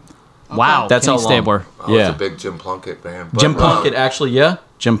 Wow, That's Kenny how long. Stabler. I was Yeah. a big Jim Plunkett fan. Jim Plunkett, actually, yeah,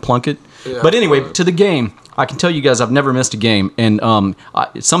 Jim Plunkett. Yeah. But anyway, to the game. I can tell you guys, I've never missed a game, and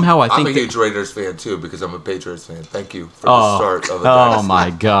somehow I I'm think a that- huge Raiders fan too because I'm a Patriots fan. Thank you for the start of the oh dynasty. my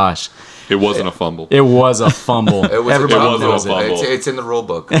gosh, It wasn't a fumble. it was a fumble. It was Everybody It wasn't knows a it. fumble. It's in the rule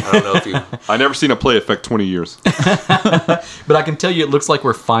book. I don't know if you. I never seen a play affect 20 years. But I can tell you, it looks like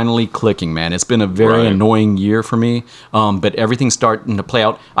we're finally clicking, man. It's been a very Right. annoying year for me, but everything's starting to play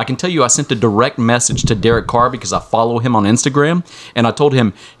out. I can tell you, I sent a direct message to Derek Carr because I follow him on Instagram, and I told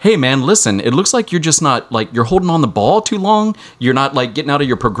him, "Hey, man, listen, it looks like you're just not like you're holding on the ball too long. You're not like getting out of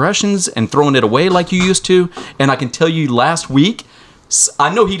your progressions and throwing it away like you used to." And I can tell you, last week.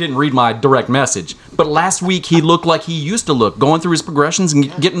 I know he didn't read my direct message, but last week he looked like he used to look, going through his progressions and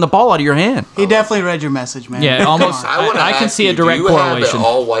getting the ball out of your hand. He definitely read your message, man. Yeah, almost. Come on. wanna I can ask see a you, direct do you correlation. have an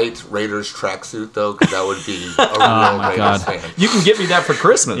all-white Raiders tracksuit though? Because that would be a real my Raiders God. fan. You can get me that for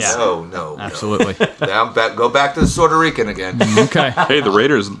Christmas. Yeah. No. Absolutely. Now go back to the Puerto Rican again. Okay. Hey, the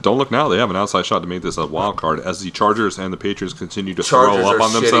Raiders, don't look now. They have an outside shot to make this a wild card as the Chargers and the Patriots continue to Chargers throw up are on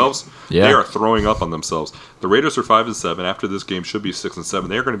shitty. themselves. Yeah. They are throwing up on themselves. The Raiders are 5-7. After this game, should be 6-7.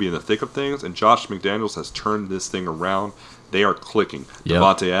 They are going to be in the thick of things, and Josh McDaniels has turned this thing around. They are clicking. Yep.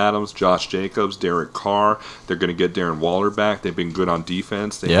 Devontae Adams, Josh Jacobs, Derek Carr. They're going to get Darren Waller back. They've been good on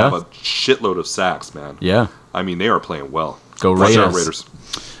defense. They Yeah. have a shitload of sacks, man. Yeah. I mean, they are playing well. Go Watch out, Raiders. Raiders.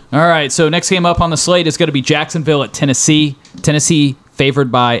 All right, so next game up on the slate is going to be Jacksonville at Tennessee. Tennessee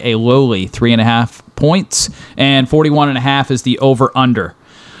favored by a lowly 3.5 points, and 41.5 is the over-under.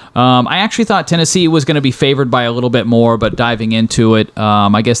 I actually thought Tennessee was going to be favored by a little bit more, but diving into it,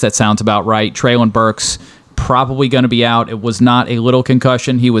 I guess that sounds about right. Traylon Burks probably going to be out. It was not a little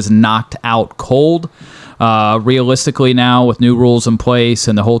concussion. He was knocked out cold. Realistically now, with new rules in place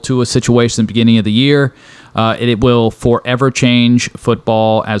and the whole Tua situation at the beginning of the year, it will forever change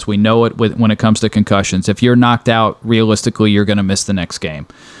football as we know it when it comes to concussions. If you're knocked out, realistically, you're going to miss the next game.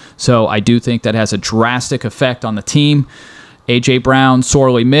 So I do think that has a drastic effect on the team. A.J. Brown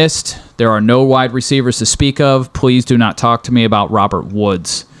sorely missed. There are no wide receivers to speak of. Please do not talk to me about Robert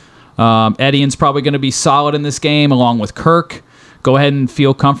Woods. Etienne's probably going to be solid in this game along with Kirk. Go ahead and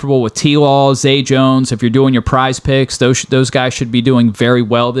feel comfortable with T-Law, Zay Jones. If you're doing your prize picks, those guys should be doing very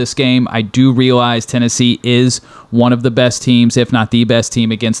well this game. I do realize Tennessee is one of the best teams, if not the best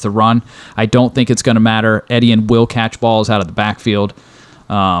team against the run. I don't think it's going to matter. Etienne will catch balls out of the backfield.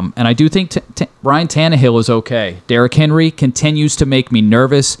 And I do think Ryan Tannehill is okay. Derrick Henry continues to make me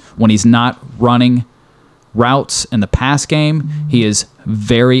nervous when he's not running routes in the pass game. He is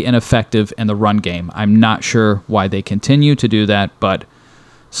very ineffective in the run game. I'm not sure why they continue to do that, but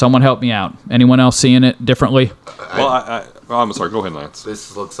someone help me out. Anyone else seeing it differently? Well, I'm sorry. Go ahead, Lance.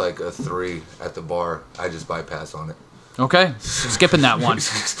 This looks like a 3 at the bar. I just bypass on it. Okay, skipping that one.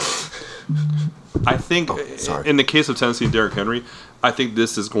 I think sorry. in the case of Tennessee and Derrick Henry, I think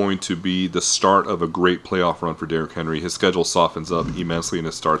this is going to be the start of a great playoff run for Derrick Henry. His schedule softens up immensely and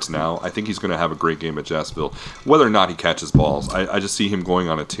it starts now. I think he's going to have a great game at Jacksonville. Whether or not he catches balls, I just see him going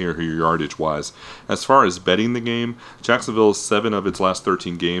on a tear here yardage-wise. As far as betting the game, Jacksonville is 7 of its last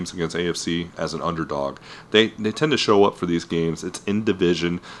 13 games against AFC as an underdog. They tend to show up for these games. It's in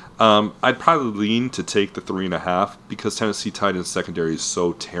division. I'd probably lean to take the 3.5 because Tennessee Titans secondary is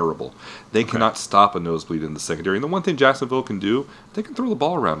so terrible. They cannot stop a nosebleed in the secondary. And the one thing Jacksonville can do, they can throw the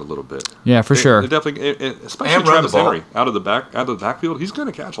ball around a little bit. Yeah, for sure. They definitely, especially And run the Travis ball. Henry out of the backfield. He's going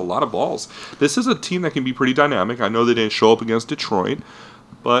to catch a lot of balls. This is a team that can be pretty dynamic. I know they didn't show up against Detroit,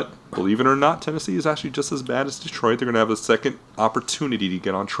 but believe it or not, Tennessee is actually just as bad as Detroit. They're going to have a second opportunity to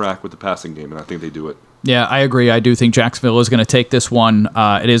get on track with the passing game, and I think they do it. Yeah, I agree. I do think Jacksonville is going to take this one.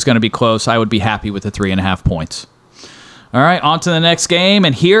 It is going to be close. I would be happy with the 3.5 points. All right, on to the next game,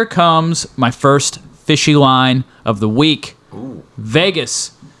 and here comes my first fishy line of the week. Ooh.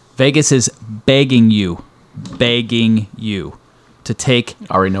 Vegas. Vegas is begging you to take.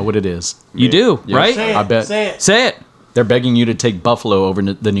 I already know what it is. You do, Yeah. right? Say it. I bet. Say it. Say it. They're begging you to take Buffalo over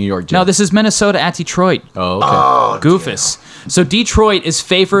the New York Jets. No, this is Minnesota at Detroit. Oh, okay. Oh, Goofus. So Detroit is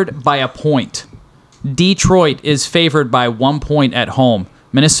favored by a point. Detroit is favored by 1 point at home.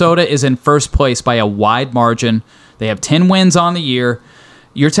 Minnesota is in first place by a wide margin. They have 10 wins on the year.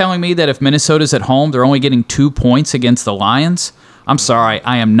 You're telling me that if Minnesota's at home, they're only getting 2 points against the Lions? I'm sorry,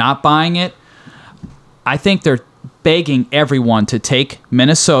 I am not buying it. I think they're begging everyone to take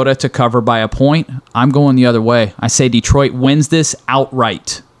Minnesota to cover by a point. I'm going the other way. I say Detroit wins this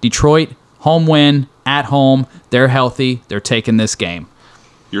outright. Detroit, home win, at home. They're healthy. They're taking this game.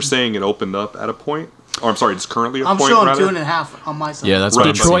 You're saying it opened up at a point? Or I'm sorry, it's currently a I'm point, showing rather? 2.5 on my side. Yeah, that's Right, what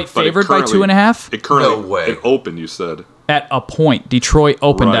I'm Detroit saying. but it favored by currently- 2.5? It currently No way. It opened, you said. At a point. Detroit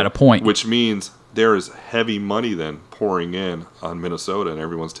opened Right. at a point. Which means there is heavy money then pouring in on Minnesota, and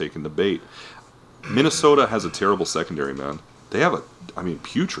everyone's taking the bait. Minnesota has a terrible secondary, man. They have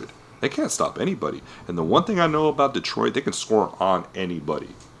putrid. They can't stop anybody. And the one thing I know about Detroit, they can score on anybody.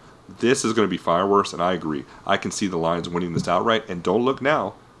 This is going to be fireworks, and I agree. I can see the Lions winning this outright, and don't look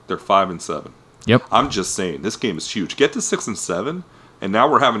now. They're 5-7. Yep. I'm just saying, this game is huge. Get to 6-7, and now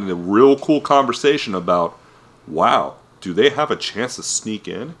we're having a real cool conversation about, wow, do they have a chance to sneak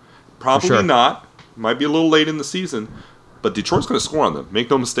in? Probably sure. not. Might be a little late in the season, but Detroit's going to score on them.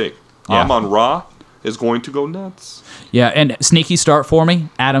 Make no mistake. Yeah. Amon-Ra is going to go nuts. Yeah, and sneaky start for me,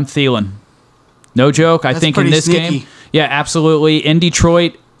 Adam Thielen. No joke. I That's think in pretty this sneaky. game, yeah, absolutely. In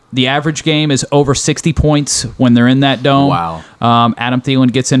Detroit, the average game is over 60 points when they're in that dome. Wow. Adam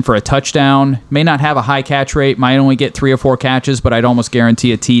Thielen gets in for a touchdown. May not have a high catch rate. Might only get 3 or 4 catches, but I'd almost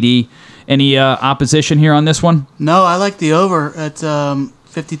guarantee a TD. Any opposition here on this one? No, I like the over at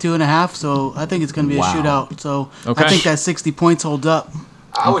 52.5, so I think it's going to be a Wow. shootout. So Okay. I think that 60 points holds up.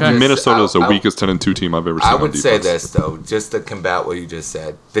 I would Okay. Minnesota is the I- weakest 10-2 team I've ever seen I on would defense. say this though, just to combat what you just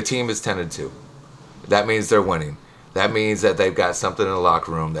said. The team is 10-2. That means they're winning. That means that they've got something in the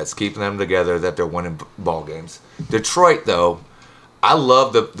locker room that's keeping them together. That they're winning ball games. Detroit, though, I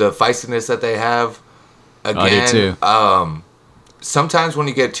love the feistiness that they have. Again, I do too. Sometimes when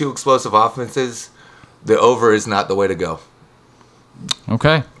you get 2 explosive offenses, the over is not the way to go.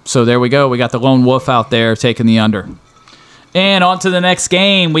 Okay, so there we go. We got the lone wolf out there taking the under. And on to the next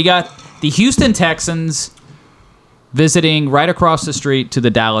game. We got the Houston Texans visiting right across the street to the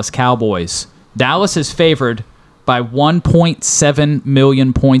Dallas Cowboys. Dallas is favored by 1.7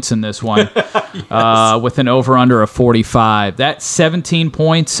 million points in this one, with an over-under of 45. That's 17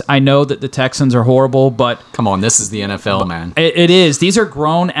 points. I know that the Texans are horrible, but Come on, this is the NFL, man. it is. These are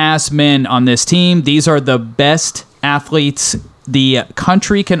grown-ass men on this team. These are the best athletes the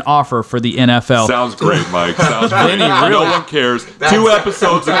country can offer for the NFL. Sounds great, Mike. Sounds great. No one cares. 2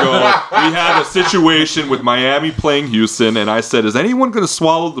 episodes ago, we had a situation with Miami playing Houston, and I said, is anyone going to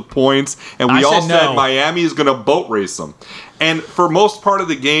swallow the points? And we I all said said no. Miami is going to boat race them. And for most part of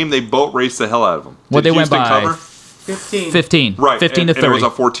the game, they boat raced the hell out of them. What Did they went Houston by? cover? 15. 15. Right. 15 and, to 30. And it was a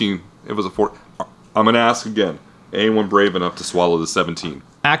 14. It was a 4. I'm going to ask again. Anyone brave enough to swallow the 17?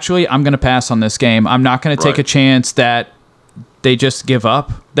 Actually, I'm going to pass on this game. I'm not going to take Right. a chance that they just give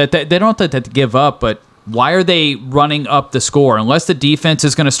up. That they don't have to give up, but why are they running up the score? Unless the defense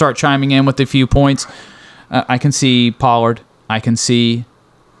is going to start chiming in with a few points, I can see Pollard. I can see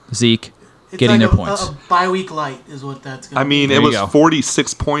Zeke It's getting like their points. A bye-week light is what that's going to I mean, There it you was go.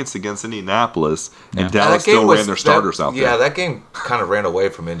 46 points against Indianapolis, Yeah. and Dallas still ran their starters out there. Yeah, that game kind of ran away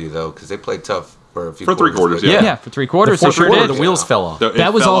from Indy, though, because they played tough for a few For three quarters, but- yeah. Yeah, for 3/4, The they fourth sure quarter, did. the wheels fell off.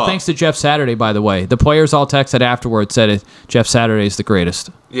 That was all thanks to Jeff Saturday, by the way. The players all texted afterwards, said Jeff Saturday is the greatest.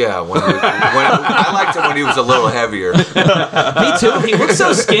 Yeah, I liked him when he was a little heavier. Me too. He looks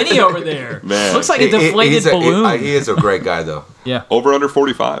so skinny over there. Man. Looks like a deflated He's balloon. he is a great guy, though. Yeah. Over under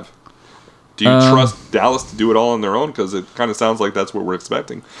 45. Do you trust Dallas to do it all on their own? Because it kind of sounds like that's what we're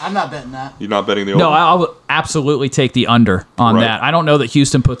expecting. I'm not betting that. You're not betting the over? No, I'll absolutely take the under on Right. that. I don't know that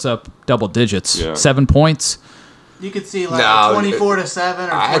Houston puts up double digits. Yeah. 7 points. You could see like No, 24-7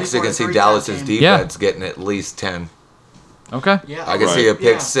 or I actually can see 24-3 Dallas's type game. defense getting at least 10. Okay. Yeah. I can Right. see a pick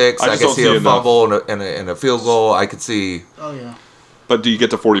Yeah. six. I I, just can don't see see a enough. fumble and a field goal. I could see. Oh yeah. But do you get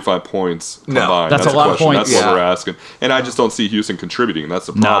to 45 points No. combined? That's a the lot of question. points. That's what Yeah. we're asking. And I just don't see Houston contributing. That's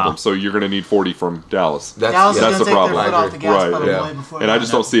the problem. So you're going to need 40 from Dallas. Dallas That's is the going to take problem. their foot I off the agree. gas Right, pedal yeah. way before And I that.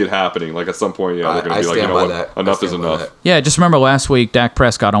 just don't see it happening. Like at some point, yeah, they're going to be like, you stand know by what? that. I Enough is stand by enough. that. Yeah, just remember last week, Dak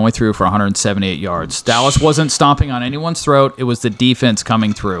Prescott only threw for 178 yards. Dallas wasn't stomping on anyone's throat. It was the defense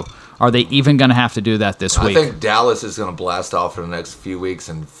coming through. Are they even going to have to do that this I week? think Dallas is going to blast off for the next few weeks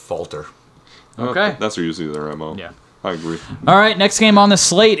and falter. Okay. That's usually their MO. Yeah. I agree. All right, next game on the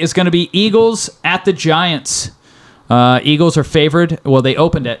slate is going to be Eagles at the Giants. Eagles are favored. Well, they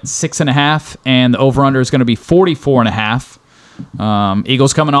opened at 6.5, and the over/under is going to be 44.5.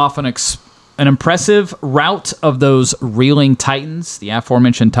 Eagles coming off an impressive rout of those reeling Titans, the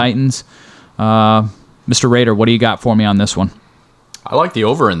aforementioned Titans. Mr. Rader, what do you got for me on this one? I like the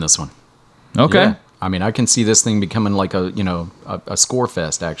over in this one. Okay. Yeah. I mean, I can see this thing becoming like a score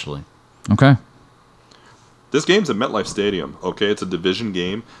fest, actually. Okay. This game's at MetLife Stadium, okay? It's a division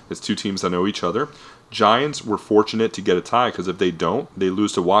game. It's two teams that know each other. Giants were fortunate to get a tie because if they don't, they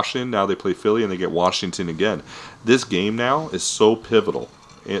lose to Washington. Now they play Philly and they get Washington again. This game now is so pivotal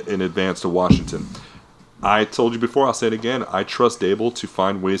in advance to Washington. I told you before, I'll say it again. I trust Dable to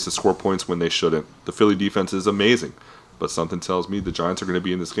find ways to score points when they shouldn't. The Philly defense is amazing, but something tells me the Giants are going to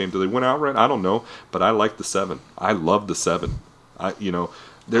be in this game. Do they win outright? I don't know, but I like the 7. I love the 7.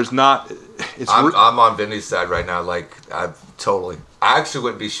 There's not. I'm on Vinny's side right now. Like, I actually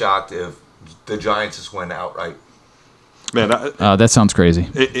wouldn't be shocked if the Giants just went outright. Man, That sounds crazy.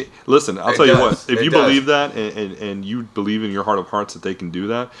 listen, I'll It tell you does. what. If It you does. believe that and you believe in your heart of hearts that they can do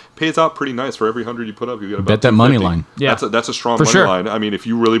that, pays out pretty nice for every 100 you put up. You get about Bet that money 250. line. Yeah. That's a strong For money sure. line. I mean, if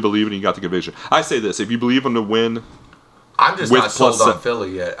you really believe it and you got the conviction. I say this: if you believe them to win, I'm just With not sold plus on seven.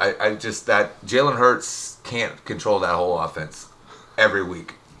 Philly yet. I just that Jalen Hurts can't control that whole offense every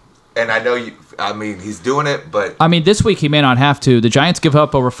week. And I know he's doing it, but I mean, this week he may not have to. The Giants give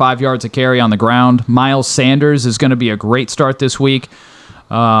up over 5 yards a carry on the ground. Miles Sanders is going to be a great start this week.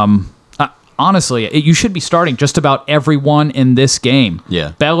 Honestly, you should be starting just about everyone in this game.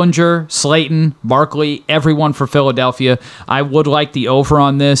 Yeah. Bellinger, Slayton, Barkley, everyone for Philadelphia. I would like the over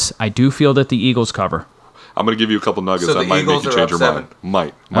on this. I do feel that the Eagles cover. I'm going to give you a couple nuggets So that the might Eagles make you are change up your 7? mind.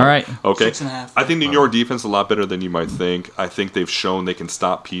 Might. All right. Okay. 6.5. I think the New York defense is a lot better than you might think. I think they've shown they can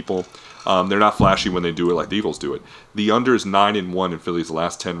stop people. They're not flashy when they do it like the Eagles do it. The under is 9-1 in Philly's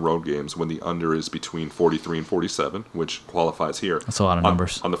last 10 road games when the under is between 43 and 47, which qualifies here. That's a lot of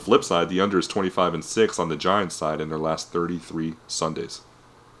numbers. On the flip side, the under is 25-6 on the Giants side in their last 33 Sundays.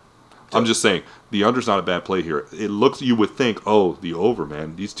 I'm just saying, the under's not a bad play here. You would think, oh, the over,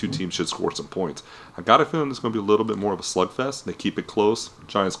 man. These two teams should score some points. I got a feeling it's going to be a little bit more of a slugfest. They keep it close.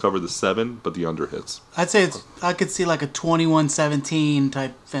 Giants cover the 7, but the under hits. I'd say I could see like a 21-17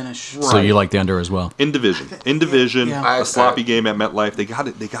 type finish. So you like the under as well? In division, Yeah. a sloppy game at MetLife. They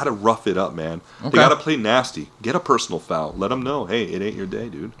got to rough it up, man. They got to play nasty. Get a personal foul. Let them know, hey, it ain't your day,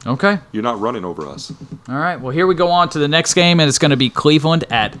 dude. Okay. You're not running over us. All right. Well, here we go on to the next game, and it's going to be Cleveland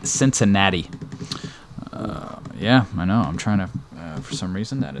at Cincinnati. Yeah, I know. I'm trying to. For some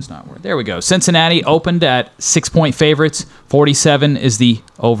reason, that is not where. There we go. Cincinnati opened at 6-point favorites. 47 is the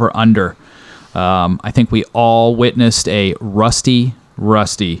over/under. I think we all witnessed a rusty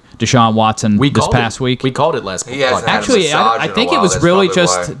Deshaun Watson this past week. We called it last He hasn't podcast. had a Actually, massage I in a think it while. was That's really probably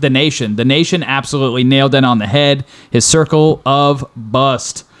just why. the Nation. The Nation absolutely nailed it on the head. His circle of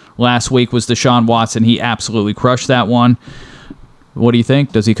bust last week was Deshaun Watson. He absolutely crushed that one. What do you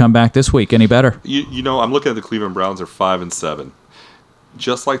think? Does he come back this week any better? You know, I'm looking at the Cleveland Browns. They're 5-7.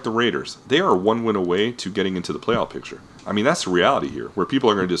 Just like the Raiders, they are 1 win away to getting into the playoff picture. I mean, that's the reality here, where people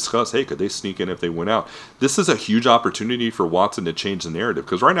are going to discuss, hey, could they sneak in if they win out? This is a huge opportunity for Watson to change the narrative,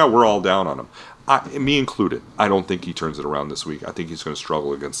 because right now we're all down on him, me included. I don't think he turns it around this week. I think he's going to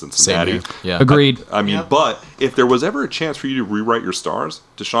struggle against Cincinnati. Same here. Yeah. Agreed. I mean, Yep. but if there was ever a chance for you to rewrite your stars,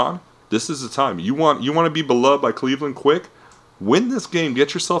 Deshaun, this is the time. You want to be beloved by Cleveland quick? Win this game,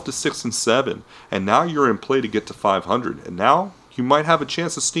 get yourself to 6-7, and now you're in play to get to 500. And now You might have a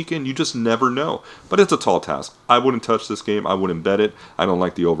chance to sneak in. You just never know. But it's a tall task. I wouldn't touch this game. I wouldn't bet it. I don't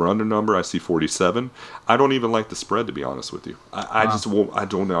like the over-under number. I see 47. I don't even like the spread, to be honest with you. I just won't. I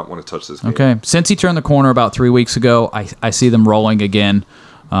do not want to touch this game. Okay. Since he turned the corner about 3 weeks ago, I see them rolling again.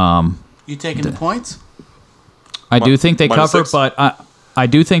 You taking the points? I do think they minus cover, 6. but I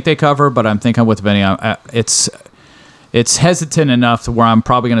do think they cover. But I'm thinking with Vinny, it's hesitant enough to where I'm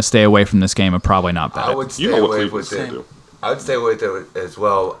probably going to stay away from this game and probably not bet I it. would stay You know what away Cleveland's with going to it. do. I would stay with it as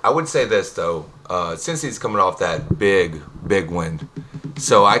well. I would say this though, since he's coming off that big win,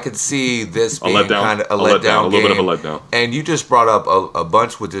 so I could see this being letdown. kind of a A letdown, letdown, a little bit of a game. letdown. And you just brought up a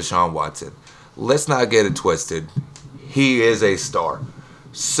bunch with Deshaun Watson. Let's not get it twisted. He is a star.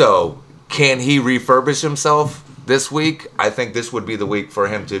 So can he refurbish himself this week? I think this would be the week for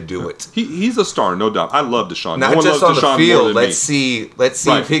him to do it. He's a star, no doubt. I love Deshaun. Not no one just loves on Deshaun the more field. than Let's me. see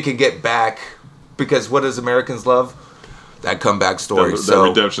Right. if he can get back. Because what does Americans love? That comeback story. That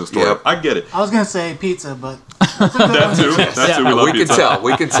redemption story. Yep. I get it. I was gonna say pizza, but That too. That too. We love We can pizza. tell.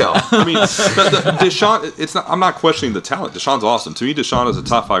 We can tell. I mean, Deshaun. It's not. I'm not questioning the talent. Deshaun's awesome. To me, Deshaun is a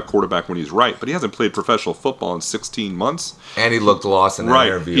top 5 quarterback when he's right, but he hasn't played professional football in 16 months. And he looked lost in that Right.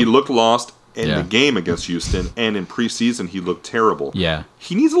 interview. He looked lost in Yeah. the game against Houston, and in preseason he looked terrible. Yeah.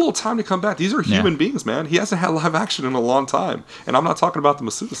 He needs a little time to come back. These are human Yeah. beings, man. He hasn't had live action in a long time, and I'm not talking about the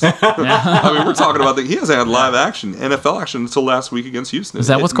masseuse. I mean, we're talking about he hasn't had live action, NFL action until last week against Houston. Is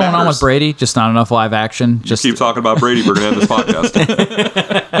that what's going on with Brady? Just not enough live action? Just Keep talking about Brady. We're gonna end this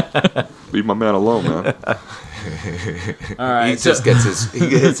podcast. Leave my man alone, man. all right. He just he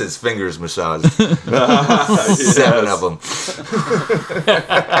gets his fingers massaged. 7 of them.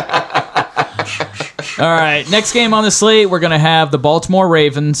 All right, next game on the slate, we're going to have the Baltimore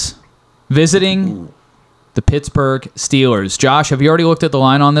Ravens visiting the Pittsburgh Steelers. Josh, have you already looked at the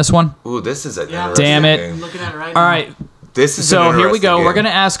line on this one? Ooh, this is an Yeah. interesting Damn it. game. looking at it right All now. right, This is so an here we go. interesting We're going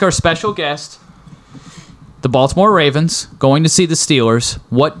game. to ask our special guest, the Baltimore Ravens, going to see the Steelers.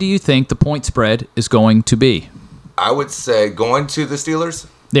 What do you think the point spread is going to be? I would say going to the Steelers.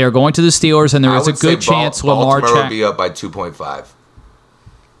 They are going to the Steelers, and there I is a would say good chance Lamar Baltimore will Jackson. be up by 2.5.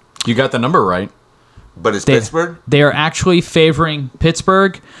 You got the number right. But it's Pittsburgh. They are actually favoring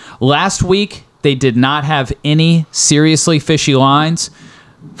Pittsburgh. Last week, they did not have any seriously fishy lines.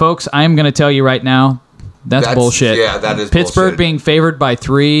 Folks, I am going to tell you right now, that's bullshit. Yeah, that is Pittsburgh bullshit. being favored by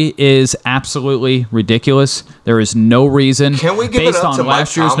 3 is absolutely ridiculous. There is no reason. Can we give based it up on to Mike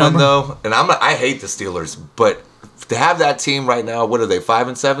last year's Tomlin number. though? And I hate the Steelers, but to have that team right now, what are they,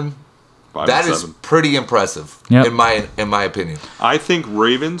 5-7? 5 That and is 7. pretty impressive Yep. in my opinion. I think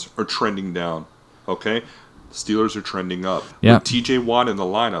Ravens are trending down. Okay. Steelers are trending up. Yep. With TJ Watt in the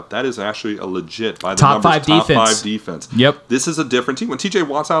lineup, that is actually a legit by the Top numbers, 5 top defense. 5 defense. Yep. This is a different team. When TJ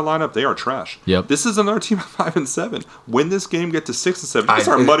Watt's out of lineup, they are trash. Yep. This is another team at 5-7. When this game get to 6 and 7, you I-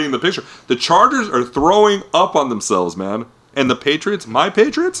 start muddying the picture. The Chargers are throwing up on themselves, man. And the Patriots, my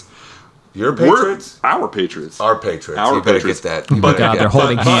Patriots, Your Patriots? we're our Patriots. Our Patriots. Our you better Patriots. get that. You But- better God, get they're that.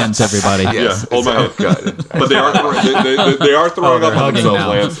 holding hands, everybody. Yes. hold my hand. God. But they are they are throwing they're up on hugging themselves, now.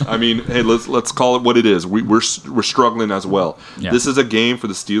 Lance. I mean, hey, let's call it what it is. We're struggling as well. Yeah. This is a game for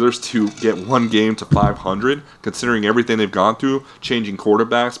the Steelers to get one game to 500, considering everything they've gone through, changing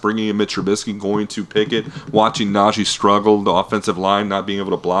quarterbacks, bringing in Mitch Trubisky, going to Pickett, watching Najee struggle, the offensive line not being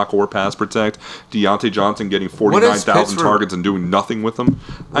able to block or pass protect, Deontay Johnson getting 49,000 Pittsburgh- targets and doing nothing with them.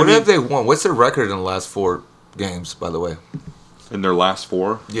 What have they won? What's their record in the last 4 games, by the way? in their last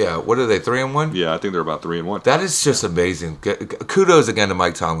 4? Yeah. What are they, 3-1? Yeah, I think they're about 3-1. That is just amazing. Kudos again to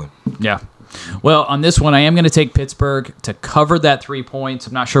Mike Tomlin. Yeah. Well, on this one, I am going to take Pittsburgh to cover that 3 points.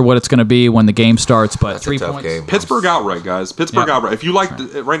 I'm not sure what it's going to be when the game starts, but That's 3 a tough points. game. Pittsburgh outright, guys. Pittsburgh Yeah. outright. If you like,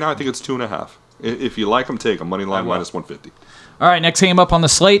 right now I think it's 2.5. If you like them, take them. Money line minus 150. All right, next game up on the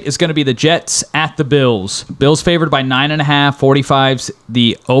slate is going to be the Jets at the Bills. Bills favored by 9.5, 45's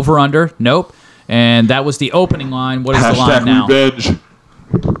the over-under. Nope. And that was the opening line. What is the line now? revenge.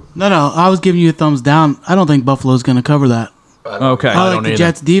 No, I was giving you a thumbs down. I don't think Buffalo's going to cover that. Okay. I like don't the either.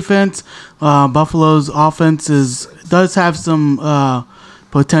 Jets' defense. Buffalo's offense does have some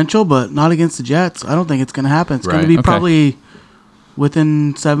potential, but not against the Jets. I don't think it's going to happen. It's going Right. to be Okay. probably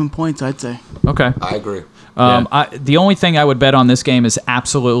within 7 points, I'd say. Okay. I agree. The only thing I would bet on this game is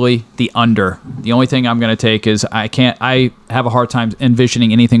absolutely the under. The only thing I'm going to take is I have a hard time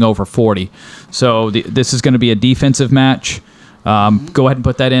envisioning anything over 40. So this is going to be a defensive match. Go ahead and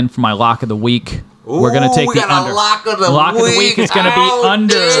put that in for my lock of the week. We're going to take we the got under. A lock of the Lock of the week is gonna be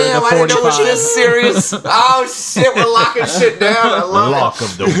under damn, the I didn't know it was 45. this serious. Oh shit, we're locking shit down. I love Lock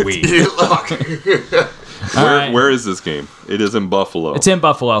of the week. it. Lock. All right. Where is this game? It is in Buffalo. It's in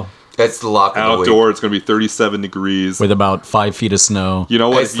Buffalo. It's the lock of the week. Outdoor, it's going to be 37 degrees. with about 5 feet of snow. You know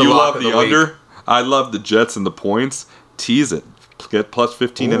what? It's If the you lock love of the the week. under, I love the Jets and the points. Tease it. Get plus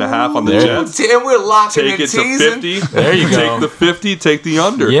 15.5 on the There. Jets. Damn, we're locking Take and it to teasing. 50. There you go. Take the 50, take the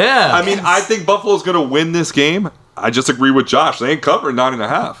under. Yeah. I mean, I think Buffalo's going to win this game. I just agree with Josh. They ain't covering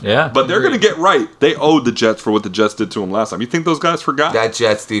 9.5. Yeah, But they're going to get right. They owed the Jets for what the Jets did to them last time. You think those guys forgot? That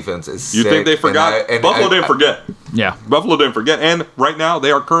Jets defense is You sick. think they forgot? Buffalo didn't forget. Yeah. Buffalo didn't forget. And right now,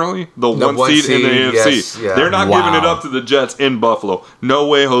 they are currently the The one seed in the seed, AFC. yes, yeah. They're not Wow. giving it up to the Jets in Buffalo. No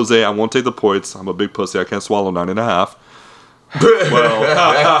way, Jose. I won't take the points. I'm a big pussy. I can't swallow 9.5. Well,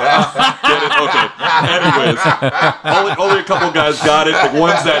 get it? Okay. Anyways, only a couple guys got it. The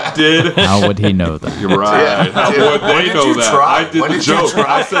ones that did. How would he know that? You're right. How Dude, would when they did know you that? try? I did When the did you joke.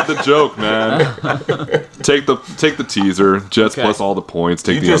 try? I said the joke, man. Take the teaser. Jets Okay. plus all the points.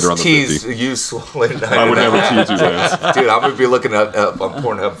 Take You the under on just the 50. teased you swollen. I would never tease you, Lance. Dude, I'm going to be looking up on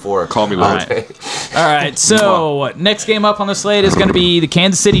Pornhub for Call me All Lance. right. All right. So next game up on the slate is going to be the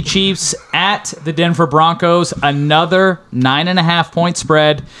Kansas City Chiefs at the Denver Broncos. Another 9.5 point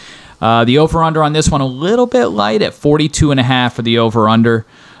spread. The over-under on this one a little bit light at 42.5 for the over-under.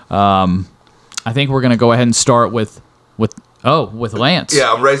 I think we're going to go ahead and start with Lance.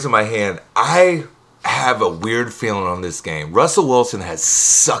 Yeah, I'm raising my hand. I have a weird feeling on this game. Russell Wilson has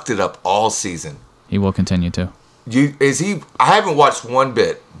sucked it up all season. He will continue to. I haven't watched one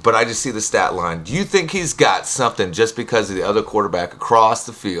bit, but I just see the stat line. Do you think he's got something just because of the other quarterback across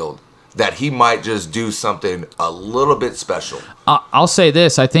the field that he might just do something a little bit special? I'll say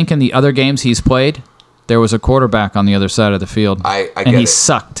this. I think in the other games he's played, there was a quarterback on the other side of the field. I and get he it.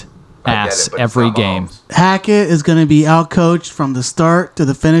 sucked I get ass it, but it's every not game. Mahomes. Hackett is going to be outcoached from the start to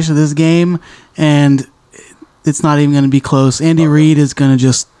the finish of this game, and it's not even going to be close. Andy Reid is going to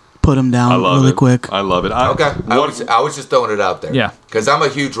just put him I down love really it. quick. I love it. Okay, I was just throwing it out there. Yeah. Because I'm a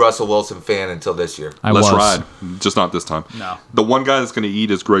huge Russell Wilson fan until this year. Let's was. ride. Just not this time. No. The one guy that's going to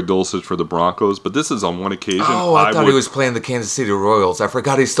eat is Greg Dulcich for the Broncos, but this is on one occasion. Oh, I thought he was playing the Kansas City Royals. I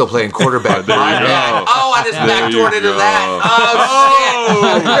forgot he's still playing quarterback. There you My go. bad. Oh, I just There you backdoored into go. that.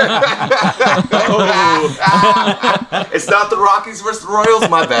 Oh, shit. It's not the Rockies versus the Royals.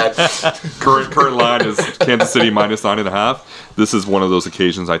 My bad. Current line is Kansas City minus 9.5. This is one of those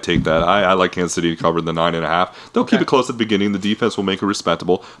occasions I take that. I like Kansas City to cover the 9.5. They'll keep it close at the beginning. The defense will make it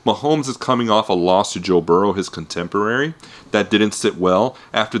respectable. Mahomes is coming off a loss to Joe Burrow, his contemporary. That didn't sit well.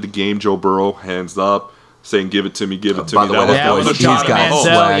 After the game, Joe Burrow hands up, saying, give it to me, give it to By me. the way, That Yeah, was it was a shot Johnny at Manziel. Mahomes.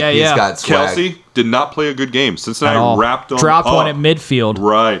 swag. Yeah, He's yeah. got swag. Kelsey did not play a good game. At Cincinnati all. wrapped him Drop one up. at midfield.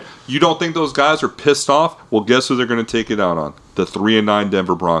 Right. You don't think those guys are pissed off? Well, guess who they're going to take it out on? The 3-9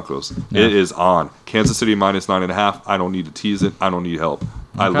 Denver Broncos. Yeah. It is on. Kansas City minus 9.5. I don't need to tease it. I don't need help.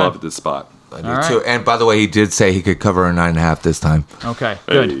 I Okay. love it this spot. I do All right. too. And by the way, he did say he could cover a 9.5 this time. Okay,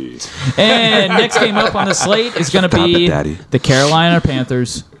 good. Hey. And next game up on the slate is going to Stop be it, Daddy. the Carolina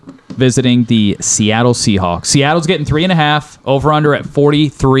Panthers visiting the Seattle Seahawks. Seattle's getting 3.5, over under at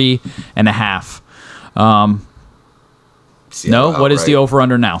 43.5. No, what is the over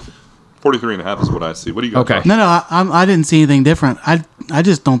under now? 43.5 is what I see. What do you got? Okay. Josh? No, I didn't see anything different. I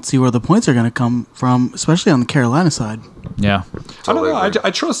just don't see where the points are going to come from, especially on the Carolina side. Yeah. I don't know. Totally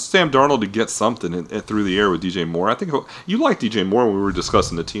I trust Sam Darnold to get something through the air with DJ Moore. I think you like DJ Moore when we were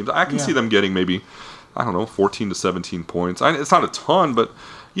discussing the teams. I can see them getting maybe, 14 to 17 points. It's not a ton, but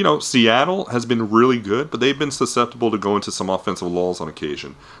Seattle has been really good, but they've been susceptible to go into some offensive lulls on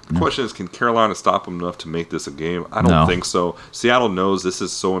occasion. The question is, can Carolina stop them enough to make this a game? I don't No. think so. Seattle knows this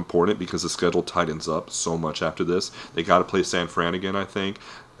is so important because the schedule tightens up so much after this. They got to play San Fran again, I think.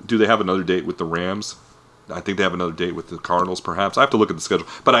 Do they have another date with the Rams? I think they have another date with the Cardinals, perhaps. I have to look at the schedule,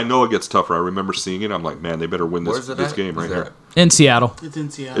 but I know it gets tougher. I remember seeing it. I'm like, man, they better win Where's this it at? game right Is here. that- In Seattle. It's in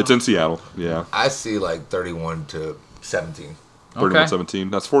Seattle. It's in Seattle. Yeah, I see like 31 to 17.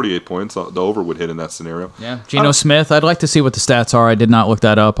 31-17. That's 48 points. The over would hit in that scenario. Yeah. Geno Smith, I'd like to see what the stats are. I did not look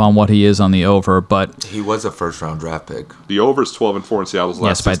that up on what he is on the over, but He was a first round draft pick The over is 12-4 in Seattle's yes,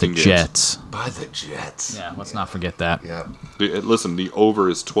 last by 16 the games. Jets. by the Jets. Yeah, let's not forget that. Yeah. Listen, the over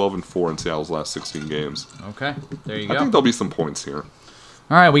is 12-4 in Seattle's last 16 games. Okay, there you I think there'll be some points here.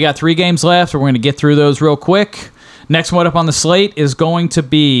 All right, we got 3 games left. We're going to get through those real quick. Next one up on the slate is going to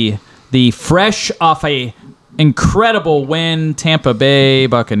be the fresh off a incredible win Tampa Bay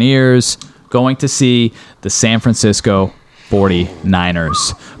Buccaneers going to see the San Francisco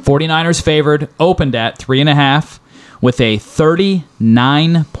 49ers. 49ers favored, opened at 3.5 with a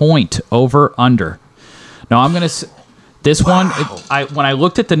 39-point over-under. Now I'm going to... This one, when I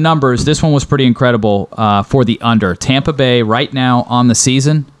looked at the numbers, this one was pretty incredible for the under. Tampa Bay right now on the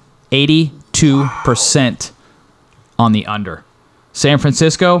season, 82% on the under. San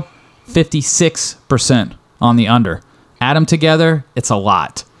Francisco, 56% on the under. Add them together, it's a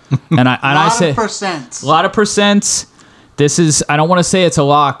lot. And I say percents. a lot of percents. This is, I don't want to say it's a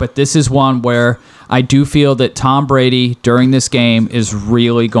lock, but this is one where I do feel that Tom Brady during this game is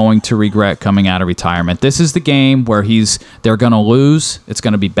really going to regret coming out of retirement. This is the game where they're going to lose. It's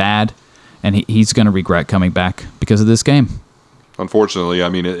going to be bad, and he's going to regret coming back because of this game. Unfortunately, I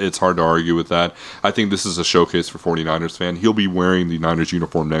mean, it's hard to argue with that. I think this is a showcase for 49ers fan. He'll be wearing the Niners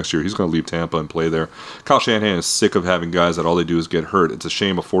uniform next year. He's going to leave Tampa and play there. Kyle Shanahan is sick of having guys that all they do is get hurt. It's a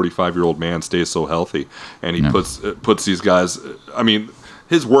shame a 45-year-old man stays so healthy. And he puts these guys, I mean,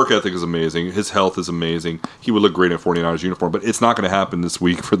 his work ethic is amazing. His health is amazing. He would look great in a 49ers uniform, but it's not going to happen this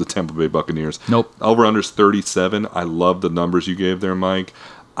week for the Tampa Bay Buccaneers. Nope. Over-under's 37. I love the numbers you gave there, Mike.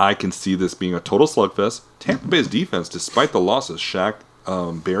 I can see this being a total slugfest. Tampa Bay's defense, despite the loss of Shaq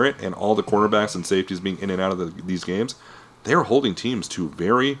Barrett and all the cornerbacks and safeties being in and out of these games, they're holding teams to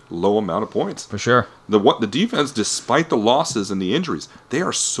very low amount of points. For sure. The defense, despite the losses and the injuries, they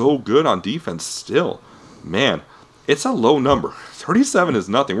are so good on defense still. Man, it's a low number. 37 is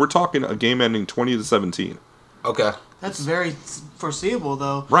nothing. We're talking a game ending 20-17. Okay. That's very foreseeable,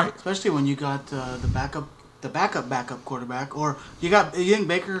 though. Right. Especially when you got the backup quarterback, or you think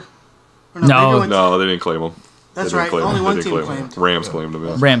Baker? Or No. Baker No, they didn't claim him. That's They didn't right. claim Only him. one They didn't team claim him. claimed. Rams claimed him.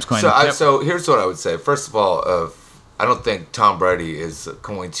 Yeah. Rams claim. Yep. So here's what I would say. First of all, I don't think Tom Brady is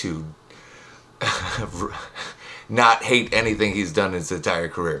going to not hate anything he's done in his entire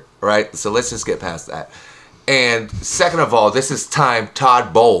career, right? So let's just get past that. And second of all, this is time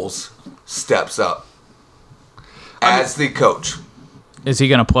Todd Bowles steps up as the coach. Is he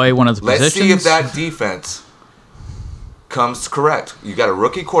going to play one of the Let's positions? see if that defense comes correct. You got a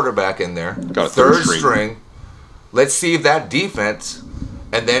rookie quarterback in there, Got a third third string. Let's see if that defense,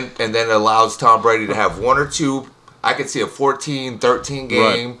 and then allows Tom Brady to have one or two. I could see a 14-13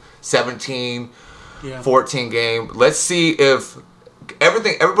 game, Right. Yeah. 17-14 game. Let's see if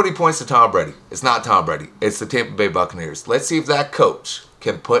everybody points to Tom Brady. It's not Tom Brady. It's the Tampa Bay Buccaneers. Let's see if that coach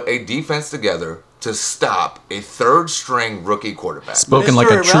can put a defense together to stop a third-string rookie quarterback. Spoken Mr. like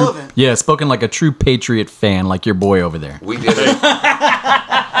a true, Irrelevant. spoken like a true Patriot fan, like your boy over there. We did it.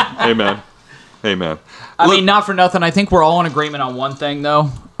 Hey, man. Hey, man. I mean, not for nothing. I think we're all in agreement on one thing, though.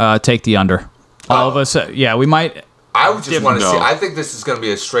 Take the under. All of us. Yeah, we might. I would just want to No. see. I think this is going to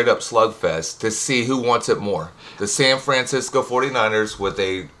be a straight up slugfest to see who wants it more. The San Francisco 49ers with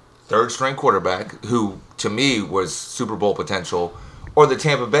a third string quarterback who, to me, was Super Bowl potential, or the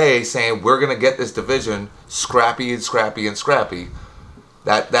Tampa Bay saying, we're going to get this division scrappy and scrappy and scrappy.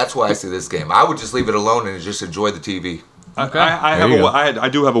 That's why I see this game. I would just leave it alone and just enjoy the TV. Okay. I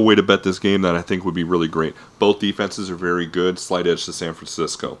do have a way to bet this game that I think would be really great. Both defenses are very good. Slight edge to San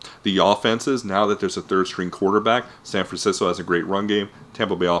Francisco. The offenses, now that there's a third string quarterback, San Francisco has a great run game.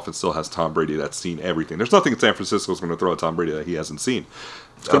 Tampa Bay offense still has Tom Brady that's seen everything. There's nothing San Francisco is going to throw at Tom Brady that he hasn't seen.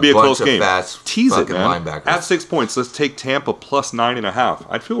 It's going to be a bunch close of game. fast Tease it, fucking man. linebackers. At 6 points, let's take Tampa plus 9.5.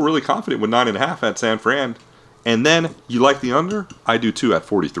 I'd feel really confident with 9.5 at San Fran. And then you like the under? I do too at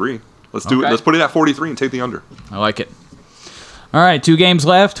 43. Let's do it. Okay. Let's put it at 43 and take the under. I like it. All right, 2 games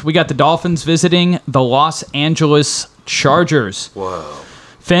left. We got the Dolphins visiting the Los Angeles Chargers. Whoa.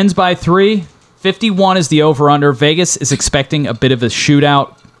 Fins by 3. 51 is the over-under. Vegas is expecting a bit of a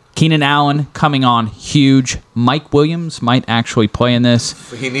shootout. Keenan Allen coming on huge. Mike Williams might actually play in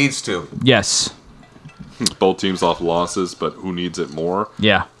this. He needs to. Yes. Both teams off losses, but who needs it more?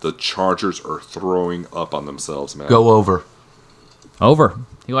 Yeah. The Chargers are throwing up on themselves, man. Go over. Over.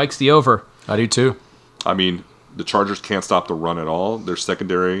 He likes the over. I do too. I mean, the Chargers can't stop the run at all. Their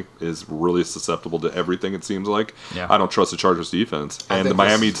secondary is really susceptible to everything, it seems like. Yeah. I don't trust the Chargers defense. I And the think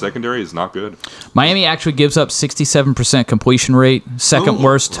Miami this- secondary is not good. Miami actually gives up 67% completion rate, second Ooh,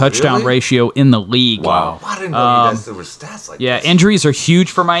 worst touchdown really? ratio in the league. Wow. I didn't know you guys there were stats like Yeah, this. injuries are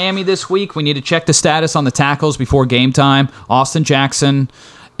huge for Miami this week. We need to check the status on the tackles before game time. Austin Jackson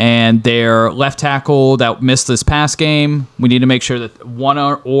and their left tackle that missed this past game. We need to make sure that one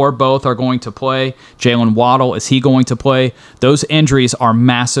or both are going to play. Jalen Waddle, is he going to play? Those injuries are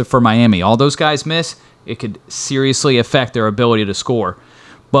massive for Miami. All those guys miss, it could seriously affect their ability to score.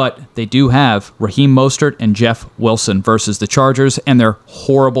 But they do have Raheem Mostert and Jeff Wilson versus the Chargers and their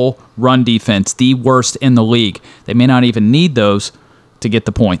horrible run defense, the worst in the league. They may not even need those to get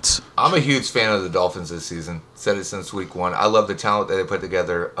the points. I'm a huge fan of the Dolphins this season. Said it since week 1. I love the talent that they put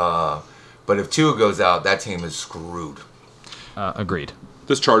together. But if Tua goes out, that team is screwed. Agreed.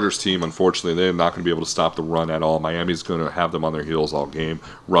 This Chargers team, unfortunately, they're not going to be able to stop the run at all. Miami's going to have them on their heels all game.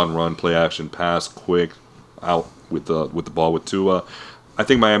 Run, play action, pass, quick, out with the ball with Tua. I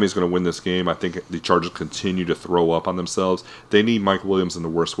think Miami's going to win this game. I think the Chargers continue to throw up on themselves. They need Mike Williams in the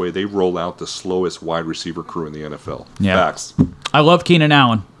worst way. They roll out the slowest wide receiver crew in the NFL. Yeah. Facts. I love Keenan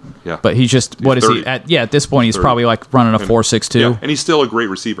Allen. Yeah. But he's just, what is 30. he? At this point, he's 30. probably like running a 4.62. Yeah, and he's still a great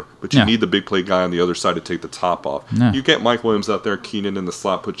receiver, but you Yeah. need the big play guy on the other side to take the top off. Yeah. You get Mike Williams out there, Keenan in the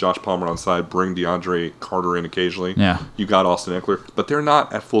slot, put Josh Palmer on side, bring DeAndre Carter in occasionally. Yeah. You got Austin Eckler, but they're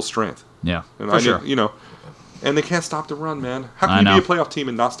not at full strength. Yeah, And for sure. And they can't stop the run, man. How I can you know. be a playoff team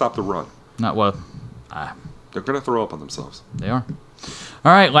and not stop the run? Not well. They're going to throw up on themselves. They are.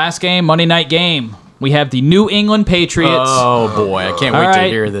 All right, last game, Monday night game. We have the New England Patriots. Oh boy, I can't All wait right, to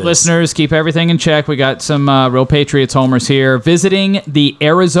hear this. listeners, keep everything in check. We got some real Patriots homers here. Visiting the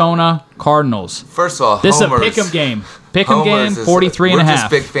Arizona Cardinals. First of all, This homers, is a pick'em game. Pick'em homers game, is- 43 and a We're half.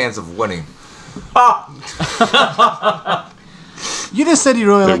 just big fans of winning. You just said you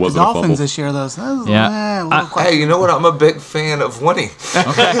really like the wasn't a Dolphins fumble. this year, though. So that was, Yeah. a little Hey, you know what? I'm a big fan of winning.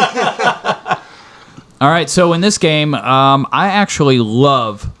 All right, so in this game, I actually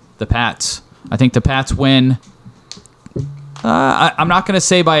love the Pats. I think the Pats win. I'm not going to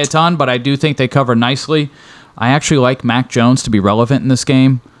say by a ton, but I do think they cover nicely. I actually like Mac Jones to be relevant in this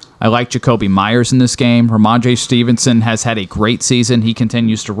game. I like Jacoby Myers in this game. Ramondre Stevenson has had a great season. He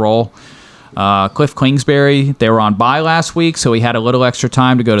continues to roll. Cliff Kingsbury, they were on bye last week, so he had a little extra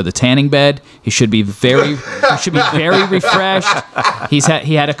time to go to the tanning bed. He should be very refreshed. He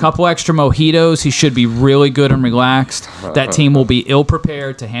had a couple extra mojitos. He should be really good and relaxed. That team will be ill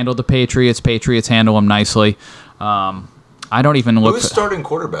prepared to handle the Patriots. Patriots handle them nicely. I don't even look. Who's starting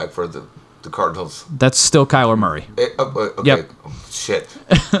quarterback for the Cardinals? That's still Kyler Murray. Okay. Yep. Oh, shit.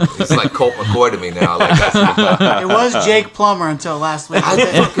 He's like Colt McCoy to me now. Like, It was Jake Plummer until last week. I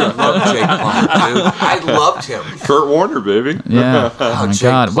fucking love Jake Plummer, dude. I loved him. Kurt Warner, baby. Yeah. Oh my Jake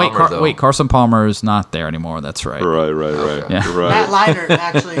God. Plummer, though. Carson Palmer is not there anymore. That's right. Right. Yeah. You're Matt right. Leinart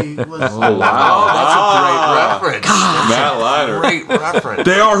actually was. Oh, that's a great reference. Matt Leinart. Great reference.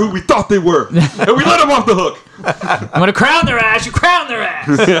 They are who we thought they were, and we let them off the hook. I'm gonna crown their ass. You crown their ass.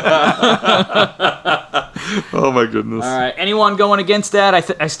 Oh my goodness. All right. Anyone going against that?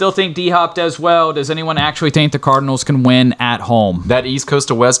 I still think D-Hop does well. Does anyone actually think the Cardinals can win at home? That East Coast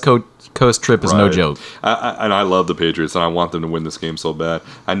to West Coast trip is no Right. joke. And I love the Patriots, and I want them to win this game so bad.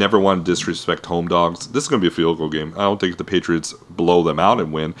 I never want to disrespect home dogs. This is going to be a field goal game. I don't think the Patriots blow them out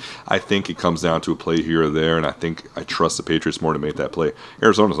and win. I think it comes down to a play here or there, and I trust the Patriots more to make that play.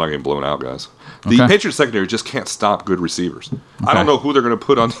 Arizona's not getting blown out, guys. The Okay. Patriots secondary just can't stop good receivers. I don't know who they're going to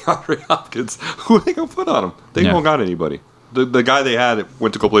put on DeAndre Hopkins. Who are they going to put on him? They Yeah. don't got anybody. The guy they had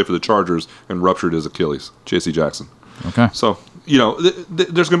went to go play for the Chargers and ruptured his Achilles, J.C. Jackson. Okay. So,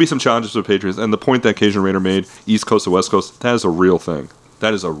 there's going to be some challenges for the Patriots. And the point that Cajun Raider made, East Coast to West Coast, that is a real thing.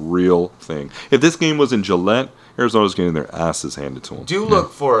 That is a real thing. If this game was in Gillette, Arizona's getting their asses handed to them. Do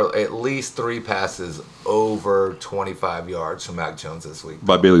look for at least 3 passes over 25 yards from Mac Jones this week.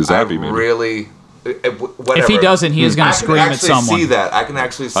 By Bailey Zappi, I maybe. really. Whatever. If he doesn't, he is going to scream at someone. I can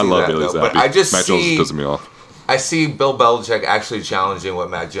actually see I love that. Bailey Though. Zappi. But I just Mac Jones see. pisses me off. I see Bill Belichick actually challenging what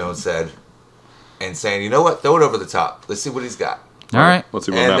Mac Jones said, and saying, "You know what? Throw it over the top. Let's see what he's got." All right. Let's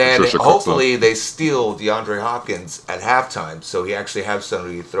see what And Matt then Patricia cooks up. hopefully they steal DeAndre Hopkins at halftime, so he actually has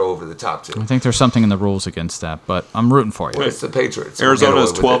somebody to throw over the top to. I think there's something in the rules against that, but I'm rooting for you. It's the Patriots. Arizona We'll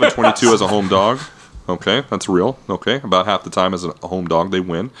is get away 12 with and 22 as a home dog. Okay, that's real. Okay, about half the time as a home dog they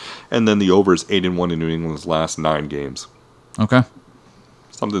win, and then the over is 8-1 in New England's last 9 games. Okay.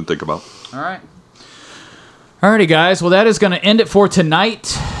 Something to think about. All right. Alrighty, guys. Well, that is going to end it for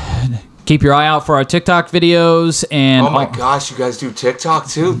tonight. Keep your eye out for our TikTok videos and Oh my gosh, you guys do TikTok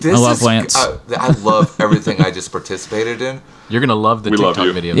too? This I love is, Lance. I love everything I just participated in. You're gonna love the We love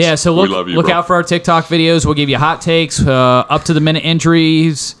TikTok you. videos. Yeah, so We love you, look bro. out for our TikTok videos. We'll give you hot takes, up to the minute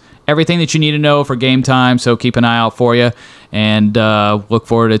injuries, everything that you need to know for game time. So keep an eye out for you, and look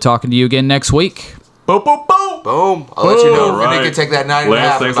forward to talking to you again next week. Boom, boom, boom. Boom. I'll let you know All if right. you can take that 9.5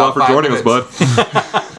 Lance, thanks a lot for joining us, bud.